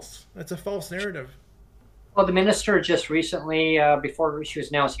false. That's a false narrative. Well, the minister just recently, before she was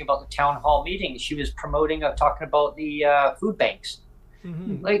announcing about the town hall meeting, she was promoting, talking about the food banks.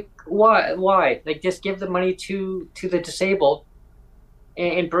 Mm-hmm. Like, why? Like, just give the money to the disabled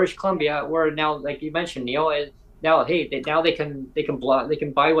in British Columbia, where now, like you mentioned, Neil, now they can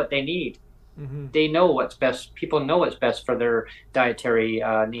buy what they need. Mm-hmm. They know what's best. People know what's best for their dietary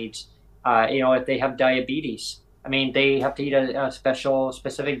needs. If they have diabetes, I mean, they have to eat a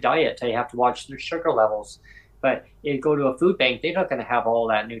specific diet. They have to watch their sugar levels. But you go to a food bank, they're not going to have all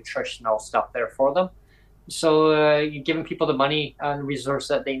that nutritional stuff there for them. So you're giving people the money and resource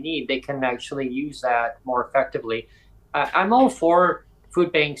that they need. They can actually use that more effectively. I'm all for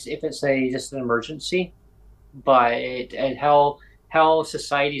food banks if it's just an emergency, but how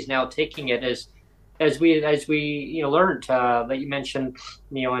society is now taking it is, as we learned that you mentioned,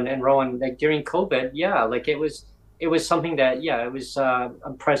 and Rowan, like during COVID, like it was something that it was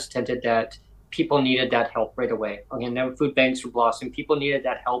unprecedented that people needed that help right away. Okay, now food banks were blossoming. People needed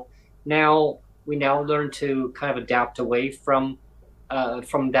that help. We now learn to kind of adapt away from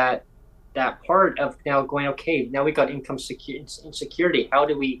that part of now going, okay, now we got income insecurity. How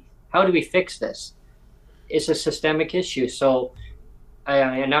do we fix this? It's a systemic issue. So,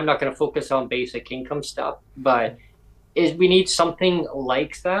 and I'm not going to focus on basic income stuff, but we need something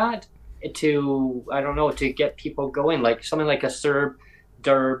like that to get people going, like something like a CERB,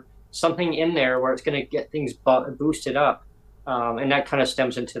 DERB, something in there where it's going to get things boosted up. And that kind of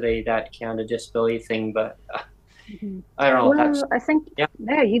stems into that Canada disability thing, but I don't know. Well, I think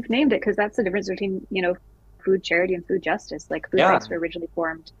you've named it, because that's the difference between food charity and food justice. Like food banks were originally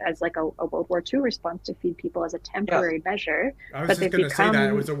formed as like a World War II response to feed people as a temporary measure. I was just going to say that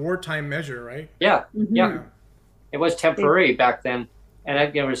it was a wartime measure, right? Yeah, it was temporary back then,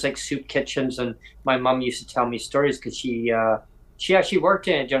 and there was like soup kitchens, and my mom used to tell me stories because she actually worked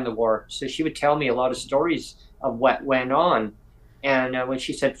in it during the war, so she would tell me a lot of stories of what went on. And when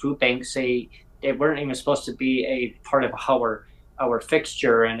she said food banks, they weren't even supposed to be a part of our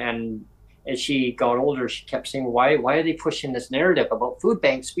fixture. And as she got older, she kept saying, why are they pushing this narrative about food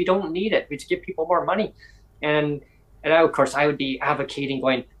banks? We don't need it. We just give people more money. And of course, I would be advocating,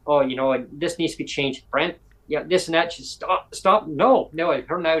 going, this needs to be changed, Brent. Yeah, this and that should stop. No,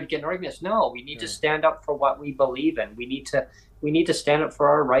 her and I would get in arguments. No, we need to stand up for what we believe in. We need to stand up for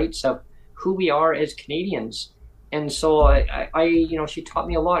our rights of who we are as Canadians. And so she taught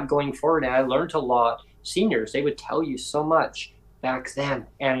me a lot going forward, and I learned a lot. Seniors, they would tell you so much back then.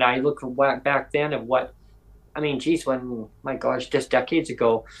 And I look back then at just decades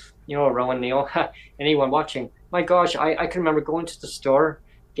ago, Rowan, Neil, anyone watching, my gosh, I can remember going to the store,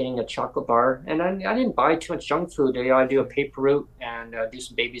 getting a chocolate bar, and I didn't buy too much junk food. I do a paper route and do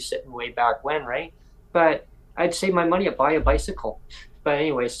some babysitting way back when, right? But I'd save my money to buy a bicycle. But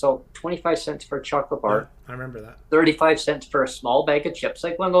anyway, so 25 cents for a chocolate bar. I remember that. 35 cents for a small bag of chips,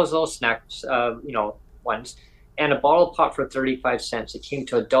 like one of those little snacks, ones. And a bottle of pop for 35 cents. It came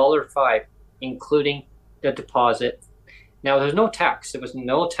to $1.05, including the deposit. Now, there's no tax. There was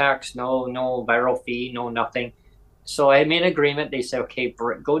no tax, no viral fee, no nothing. So I made an agreement. They said, okay,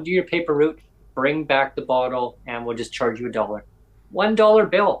 go do your paper route, bring back the bottle, and we'll just charge you $1. $1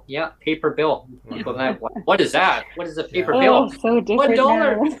 bill. Yeah, paper bill. Wow. What is that? What is a paper bill? So different.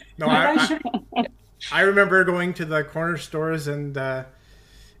 $1. No, I remember going to the corner stores and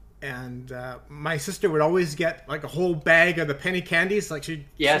my sister would always get like a whole bag of the penny candies. Like she'd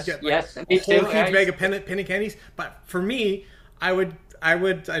get a whole huge bag of penny candies. But for me, I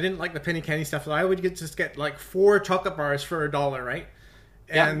didn't like the penny candy stuff. So I would just get like 4 chocolate bars for $1, right?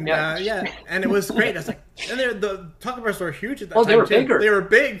 And and it was great. I was like, and the chocolate bars were huge at that time. They were bigger. They were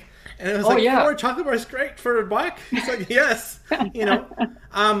big, and it was 4 chocolate bars, great for $1. It's like yes,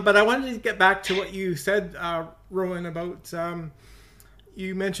 But I wanted to get back to what you said, Rowan, about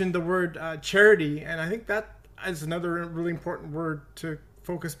you mentioned the word charity, and I think that is another really important word to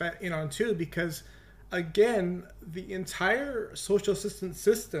focus back in on too, because again, the entire social assistance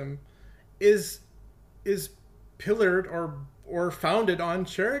system is pillared or founded on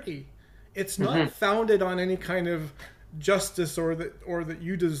charity. It's not founded on any kind of justice or that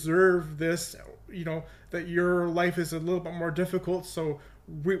you deserve this, you know, that your life is a little bit more difficult, so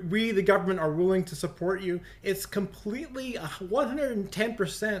we the government are willing to support you. It's completely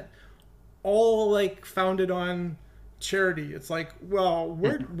 110% all like founded on charity. It's like, well,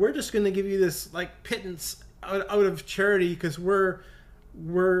 we're just going to give you this like pittance out of charity because we're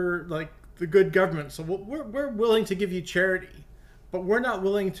like the good government, so we're willing to give you charity, but we're not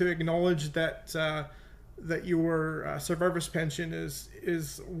willing to acknowledge that that your survivor's pension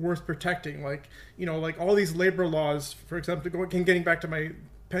is worth protecting. Like, you know, like all these labor laws, for example, getting back to my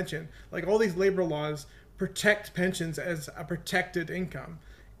pension, like all these labor laws protect pensions as a protected income,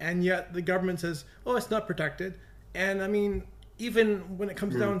 and yet the government says, oh, it's not protected. And I mean, even when it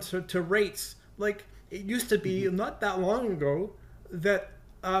comes down to rates, like it used to be not that long ago that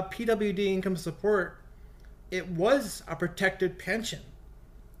PWD income support, it was a protected pension.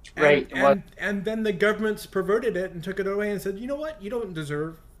 Right. And then the governments perverted it and took it away and said, you know what, you don't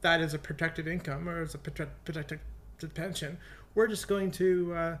deserve that as a protected income or as a protected pension. We're just going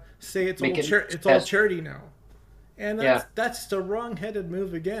to say it's all charity now. And that's the wrong-headed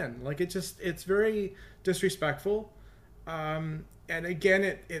move again. Like it's very disrespectful. And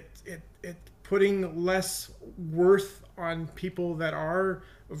again, it putting less worth on people that are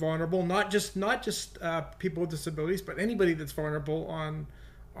vulnerable, not just people with disabilities, but anybody that's vulnerable on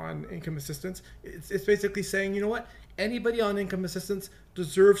income assistance. It's basically saying, you know what, anybody on income assistance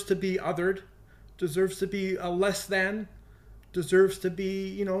deserves to be othered, deserves to be a less than, deserves to be,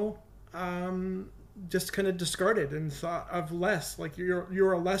 you know, just kind of discarded and thought of less, like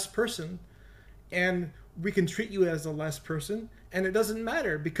you're a less person, and we can treat you as a less person, and it doesn't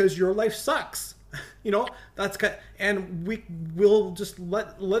matter because your life sucks. You know, that's kind of, and we will just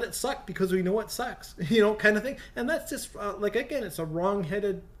let it suck because we know it sucks, you know, kind of thing. And that's just like, again, it's a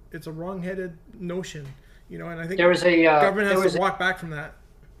wrong-headed notion, you know. And I think there was government has to walk back from that.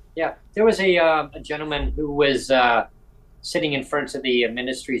 Yeah, there was a gentleman who was sitting in front of the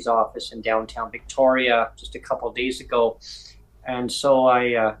ministry's office in downtown Victoria just a couple of days ago, and so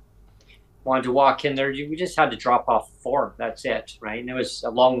I wanted to walk in there. We just had to drop off a form. That's it, right? And it was a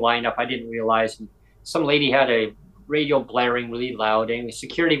long lineup. I didn't realize. And some lady had a radio blaring really loud, and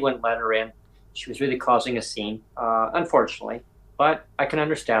security wouldn't let her in. She was really causing a scene, unfortunately. But I can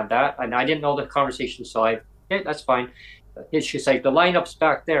understand that. And I didn't know the conversation, so yeah, that's fine. She's like, the lineup's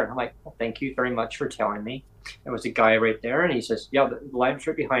back there. I'm like, well, thank you very much for telling me. There was a guy right there, and he says, yeah, the lineup's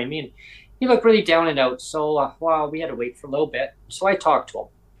right behind me. And he looked really down and out. So, wow, we had to wait for a little bit. So I talked to him.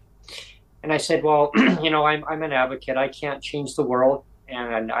 And I said, well, you know, I'm an advocate. I can't change the world,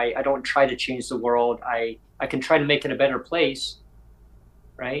 and I don't try to change the world. I can try to make it a better place,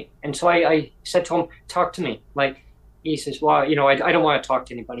 right? And so I said to him, talk to me. Like, he says, well, you know, I don't want to talk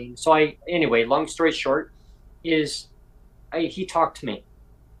to anybody. So anyway, long story short, he talked to me.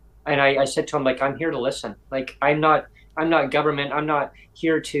 And I said to him, like, I'm here to listen. Like, I'm not government. I'm not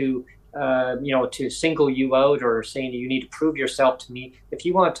here to you know, to single you out or saying you need to prove yourself to me. If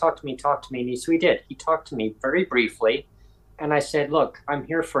you want to talk to me, talk to me. And so he did. He talked to me very briefly. And I said, look, I'm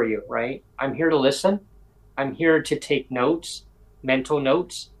here for you, right? I'm here to listen. I'm here to take notes, mental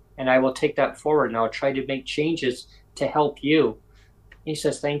notes, and I will take that forward and I'll try to make changes to help you. He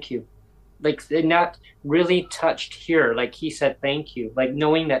says, thank you. Like, and that really touched here. Like, he said, thank you. Like,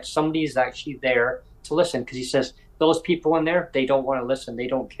 knowing that somebody's actually there to listen. Because he says, those people in there, they don't want to listen. They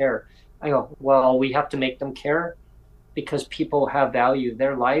don't care. I go, well, we have to make them care because people have value.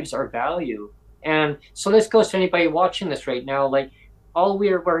 Their lives are value. And so this goes to anybody watching this right now. Like,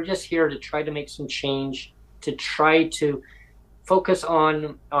 we're just here to try to make some change, to try to focus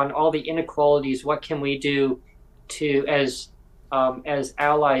on all the inequalities. What can we do to, as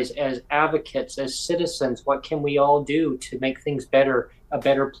allies, as advocates, as citizens, what can we all do to make things better, a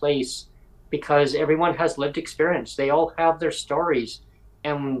better place? Because everyone has lived experience. They all have their stories.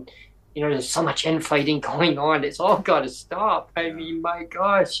 And you know, there's so much infighting going on. It's all got to stop. I mean, my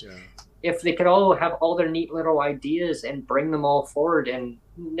gosh, if they could all have all their neat little ideas and bring them all forward. And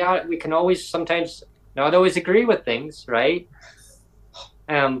now we can always sometimes not always agree with things, right?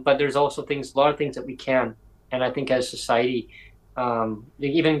 But there's also a lot of things that we can. And I think as society,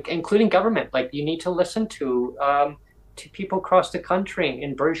 even including government, like you need to listen to people across the country.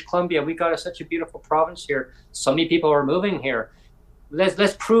 In British Columbia, we got such a beautiful province here. So many people are moving here.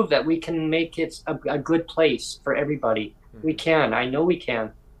 Let's prove that we can make it a good place for everybody. We can. I know we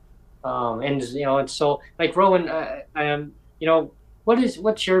can. And and so like Rowan,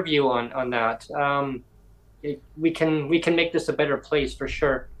 what's your view on that? We can make this a better place for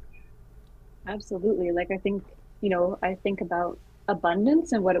sure. Absolutely. Like I think about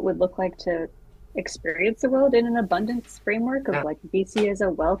abundance and what it would look like to experience the world in an abundance framework of Yeah, like BC is a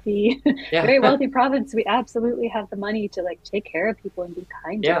wealthy, yeah, very wealthy province. We absolutely have the money to like take care of people and be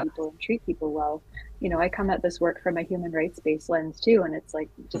kind to yeah. people and treat people well. I come at this work from a human rights-based lens too, and it's like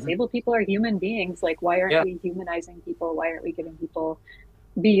Hmm. disabled people are human beings. Like, why aren't Yeah, we humanizing people? Why aren't we giving people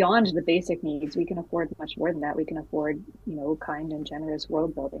beyond the basic needs? We can afford much more than that. We can afford, kind and generous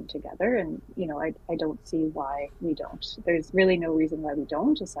world building together. And, I don't see why we don't. There's really no reason why we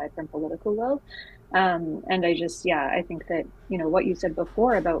don't, aside from political will. And yeah, I think that, what you said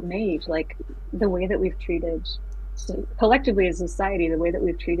before about MAID, like the way that we've treated, so collectively as a society, the way that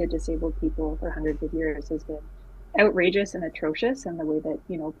we've treated disabled people for hundreds of years has been outrageous and atrocious. And the way that,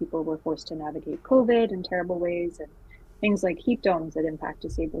 people were forced to navigate COVID in terrible ways, and things like heat domes that impact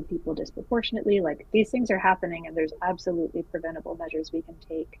disabled people disproportionately. Like, these things are happening, and there's absolutely preventable measures we can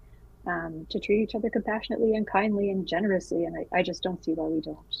take to treat each other compassionately and kindly and generously. And I just don't see why we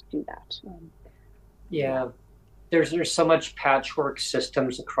don't do that. yeah. There's so much patchwork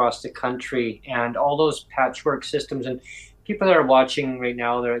systems across the country, and all those patchwork systems, and people that are watching right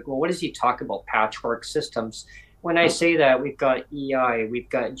now, they're like, well, what does he talk about patchwork systems? When I say that, we've got EI, we've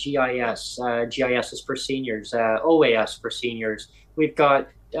got GIS, GIS is for seniors, OAS for seniors, we've got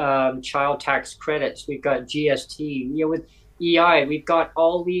child tax credits, we've got GST, with EI, we've got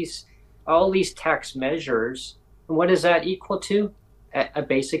all these tax measures. And what does that equal to? A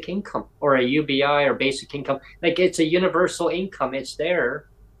basic income or a UBI or basic income. Like, it's a universal income. It's there.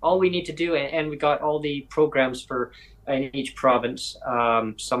 All we need to do, and we got all the programs for in each province.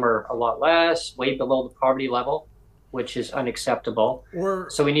 Some are a lot less, way below the poverty level, which is unacceptable. Or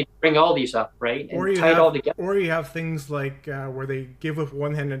So we need to bring all these up, right, or and you tie it all have together. or you have things like where they give with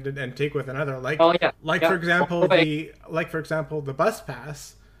one hand and take with another. Oh yeah, Like for yeah. example Oh, the bus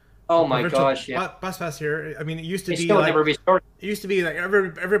pass. The oh my provincial gosh, yeah. bus pass here. I mean, it used to They be still like never restored.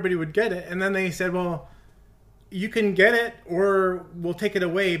 everybody would get it, and then they said, well, you can get it, or we'll take it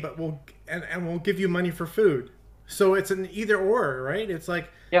away, but we'll give you money for food. So it's an either or, right? It's like,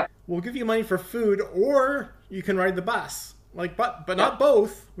 Yeah, we'll give you money for food, or you can ride the bus. Like, but yeah, not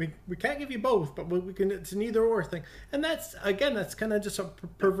both. We can't give you both, but we can. It's an either or thing, and that's kind of just a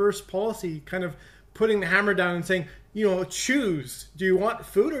perverse policy, kind of putting the hammer down and saying, choose. Do you want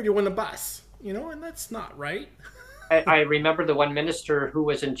food or do you want a bus? And that's not right. I remember the one minister who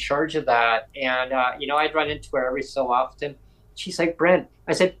was in charge of that, and I'd run into her every so often. She's like, Brent,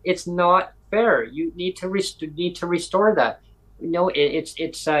 I said, it's not fair. You need to restore that.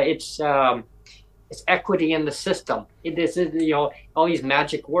 It's equity in the system. It is, all these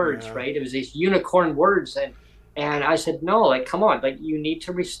magic words, Yeah. right? It was these unicorn words, and I said, no, like, come on, like, you need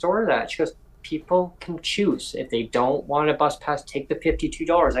to restore that. She goes, people can choose. If they don't want a bus pass, take the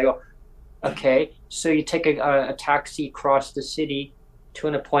 $52. I go, okay, so you take a taxi across the city to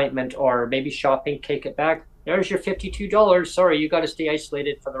an appointment or maybe shopping, take it back. There's your $52. Sorry, you got to stay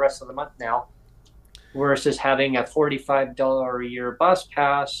isolated for the rest of the month now. Versus having a $45 a year bus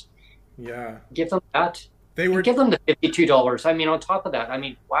pass. Yeah. Give them that. They And were give them the $52. I mean, on top of that, I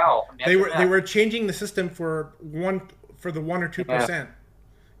mean, wow. they Imagine were they that. were changing the system for the 1 or Yeah,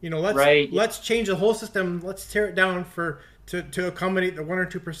 2%. Let's right. Yeah. let's change the whole system. Let's tear it down to accommodate the 1 or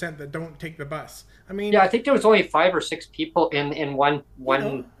 2% that don't take the bus. I mean, Yeah, I think there was only 5 or 6 people in one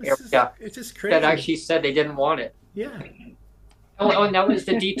area it's just that crazy. actually said they didn't want it. Yeah. Oh, and that was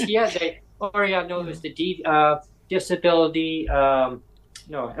the DTS. It was the disability.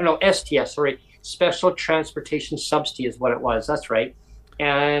 No, STS. Sorry, Special Transportation Subsidy is what it was. That's right.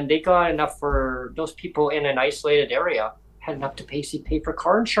 And they got enough for those people in an isolated area, had enough to pay for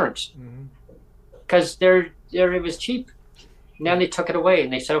car insurance Mhm. because it was cheap. And then they took it away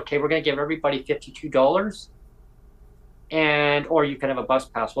and they said, okay, we're going to give everybody $52, or you can have a bus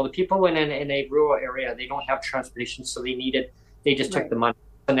pass. Well, the people in a rural area, they don't have transportation, so they just took Right. the money.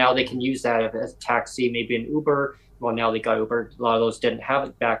 So now they can use that as a taxi, maybe an Uber. Well, now they got Uber. A lot of those didn't have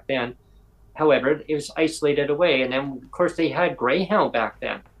it back then. However, it was isolated away. And then, of course, they had Greyhound back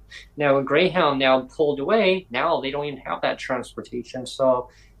then. Now, when Greyhound now pulled away, now they don't even have that transportation. So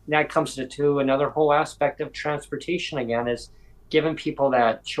that comes to another whole aspect of transportation again, is giving people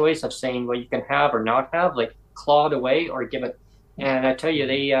that choice of saying, well, you can have or not have, like clawed away or give it. And I tell you,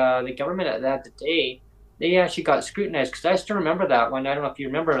 the government at that day, they actually got scrutinized, because I still remember that one. I don't know if you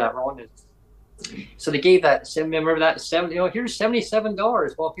remember that, Rowan. So they gave that, remember that, here's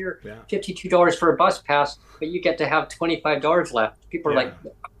 $77. Well, here, $52 for a bus pass, but you get to have $25 left. People are like,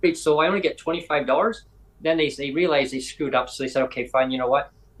 wait, so I only get $25? Then they realized they screwed up. So they said, okay, fine, you know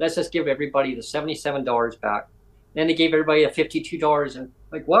what? Let's just give everybody the $77 back. Then they gave everybody a $52 and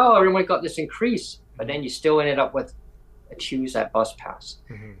like, wow, everyone got this increase. But then you still ended up with choose that bus pass.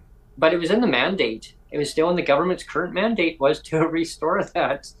 But it was in the mandate. It was still in the government's current mandate was to restore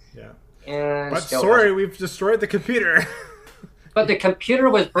that. Yeah. And but sorry, we've destroyed the computer. But the computer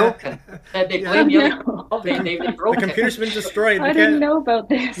was broken. They blamed the other. They broke the computer's been destroyed. I didn't know about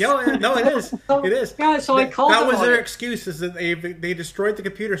this. No, it is. It is. Yeah, so I called. That was their excuse, is that they destroyed the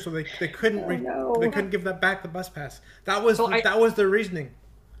computer, so they couldn't they couldn't give that back, the bus pass. That was that was their reasoning.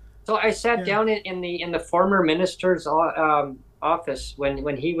 So I sat down in the former minister's office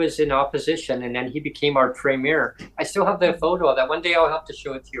when he was in opposition, and then he became our premier. I still have the photo of that. One day I'll have to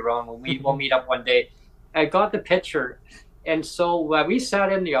show it to you, Ron. We'll meet up one day. I got the picture, and so we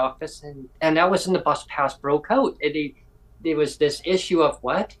sat in the office, and that was when the bus pass broke out. There was this issue of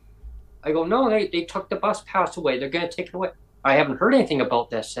what? I go, no, they took the bus pass away. They're going to take it away. I haven't heard anything about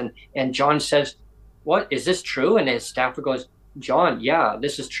this. And John says, what, is this true? And his staffer goes, John, yeah,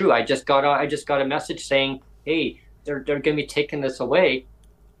 this is true. I just got a message saying, hey, they're going to be taking this away.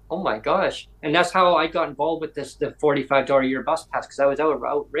 Oh my gosh. And that's how I got involved with the $45 a year bus pass, because I was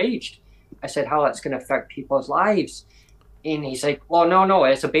outraged. I said, how that's going to affect people's lives. And he's like, well, no,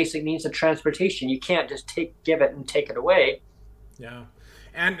 it's a basic means of transportation. You can't just give it and take it away. Yeah.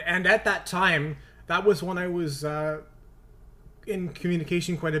 And at that time, that was when I was in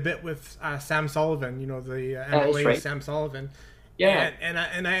communication quite a bit with Sam Sullivan, the MLA, right. Sam Sullivan. Yeah.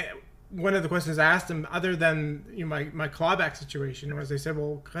 And I one of the questions I asked him, other than my clawback situation, was, they said,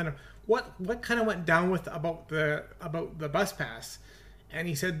 well, kind of what kind of went down about the bus pass, and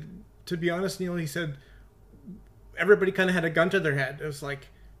he said, to be honest, Neil, he said everybody kind of had a gun to their head. It was like,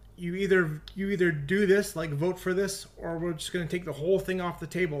 you either do this, like vote for this, or we're just going to take the whole thing off the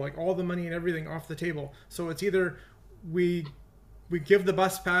table, like all the money and everything off the table. So it's either we give the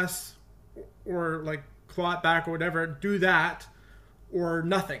bus pass, or like claw it back or whatever, do that, or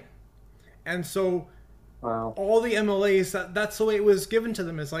nothing. And so all the MLAs, that's the way it was given to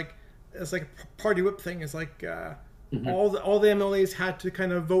them. It's like a party whip thing. It's like all the MLAs had to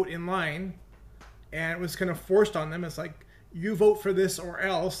kind of vote in line, and it was kind of forced on them. It's like, you vote for this or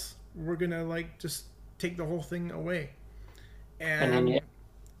else we're gonna like just take the whole thing away. And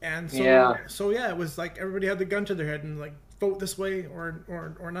so it was like everybody had the gun to their head and like, vote this way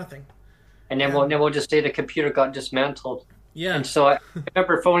or nothing. And then we'll just say the computer got dismantled. Yeah. And so I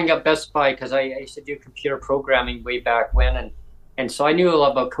remember phoning up Best Buy, because I used to do computer programming way back when, and so I knew a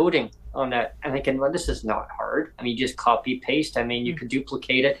lot about coding on that. And thinking, well, this is not hard. I mean, you just copy paste. I mean, you could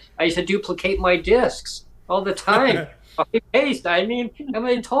duplicate it. I used to duplicate my discs all the time. Copy paste. I mean, and when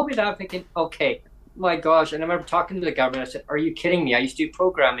they told me that, I'm thinking, okay, my gosh. And I remember talking to the government. I said, are you kidding me? I used to do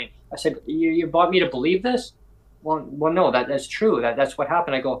programming. I said, you bought me to believe this? Well, no, that's true. That's what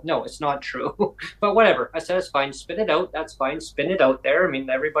happened. I go, no, it's not true. But whatever. I said, it's fine. Spin it out. That's fine. Spin it out there. I mean,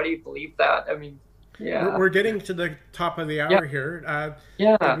 everybody believed that. I mean, yeah. We're getting to the top of the hour here.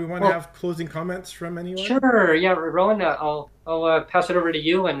 Do we want to have closing comments from anyone? Sure. Yeah, Rowan, I'll pass it over to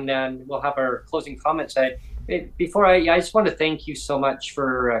you, and then we'll have our closing comments. I just want to thank you so much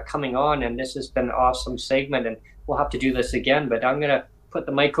for coming on, and this has been an awesome segment, and we'll have to do this again. But I'm going to put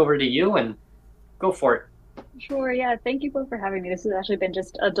the mic over to you and go for it. Sure. Yeah. Thank you both for having me. This has actually been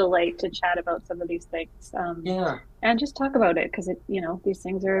just a delight to chat about some of these things. And just talk about it, because these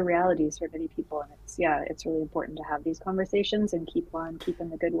things are realities for many people, and it's really important to have these conversations and keep on keeping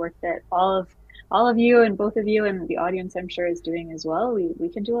the good work that all of you and both of you and the audience, I'm sure, is doing as well. We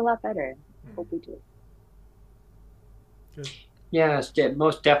can do a lot better. Hope we do. Good. Yes,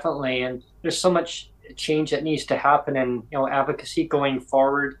 most definitely. And there's so much change that needs to happen, and advocacy going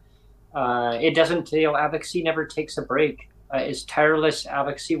forward. It doesn't, advocacy never takes a break. It's tireless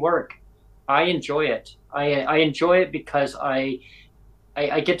advocacy work. I enjoy it. I enjoy it because I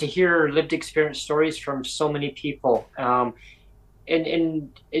get to hear lived experience stories from so many people. And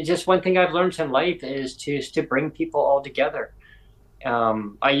it's just one thing I've learned in life is to bring people all together.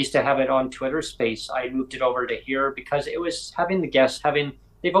 I used to have it on Twitter Space. I moved it over to here because it was having the guests,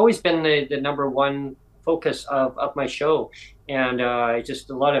 they've always been the number one focus of my show. And just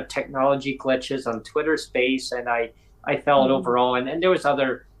a lot of technology glitches on Twitter Space, and I fell overall, and there was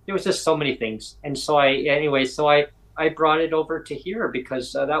just so many things. And so I brought it over to here,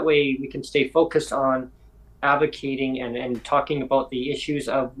 because that way we can stay focused on advocating and talking about the issues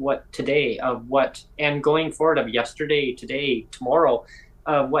of what today, and going forward, of yesterday, today, tomorrow.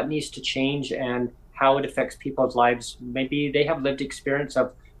 what needs to change and how it affects people's lives. Maybe they have lived experience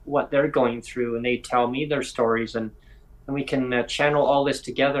of what they're going through, and they tell me their stories, and we can channel all this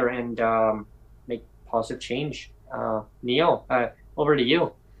together and make positive change. Neil, over to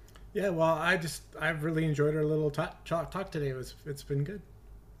you. Yeah, well, I've really enjoyed our little talk today. It's been good.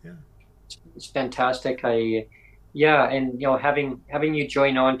 Yeah, it's fantastic. And having you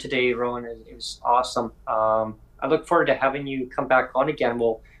join on today, Rowan, it was awesome. I look forward to having you come back on again.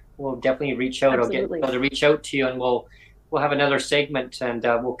 We'll definitely reach out. Absolutely. I'll get to reach out to you, and we'll have another segment, and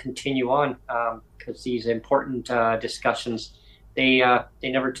we'll continue on because these important discussions, they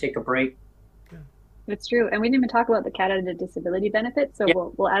never take a break. It's true, and we didn't even talk about the Canada Disability Benefit, so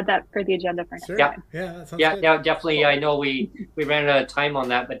we'll add that for the agenda for next time. Yeah, that sounds good. Yeah, definitely. I know we ran out of time on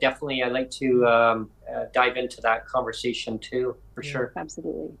that, but definitely I'd like to dive into that conversation too, for sure.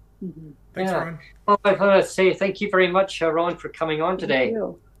 Absolutely. Mm-hmm. Thanks, Rowan. Well, I want to say thank you very much, Rowan, for coming on today.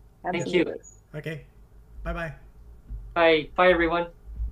 Thank you. Thank you. Okay. Bye-bye. Bye, everyone.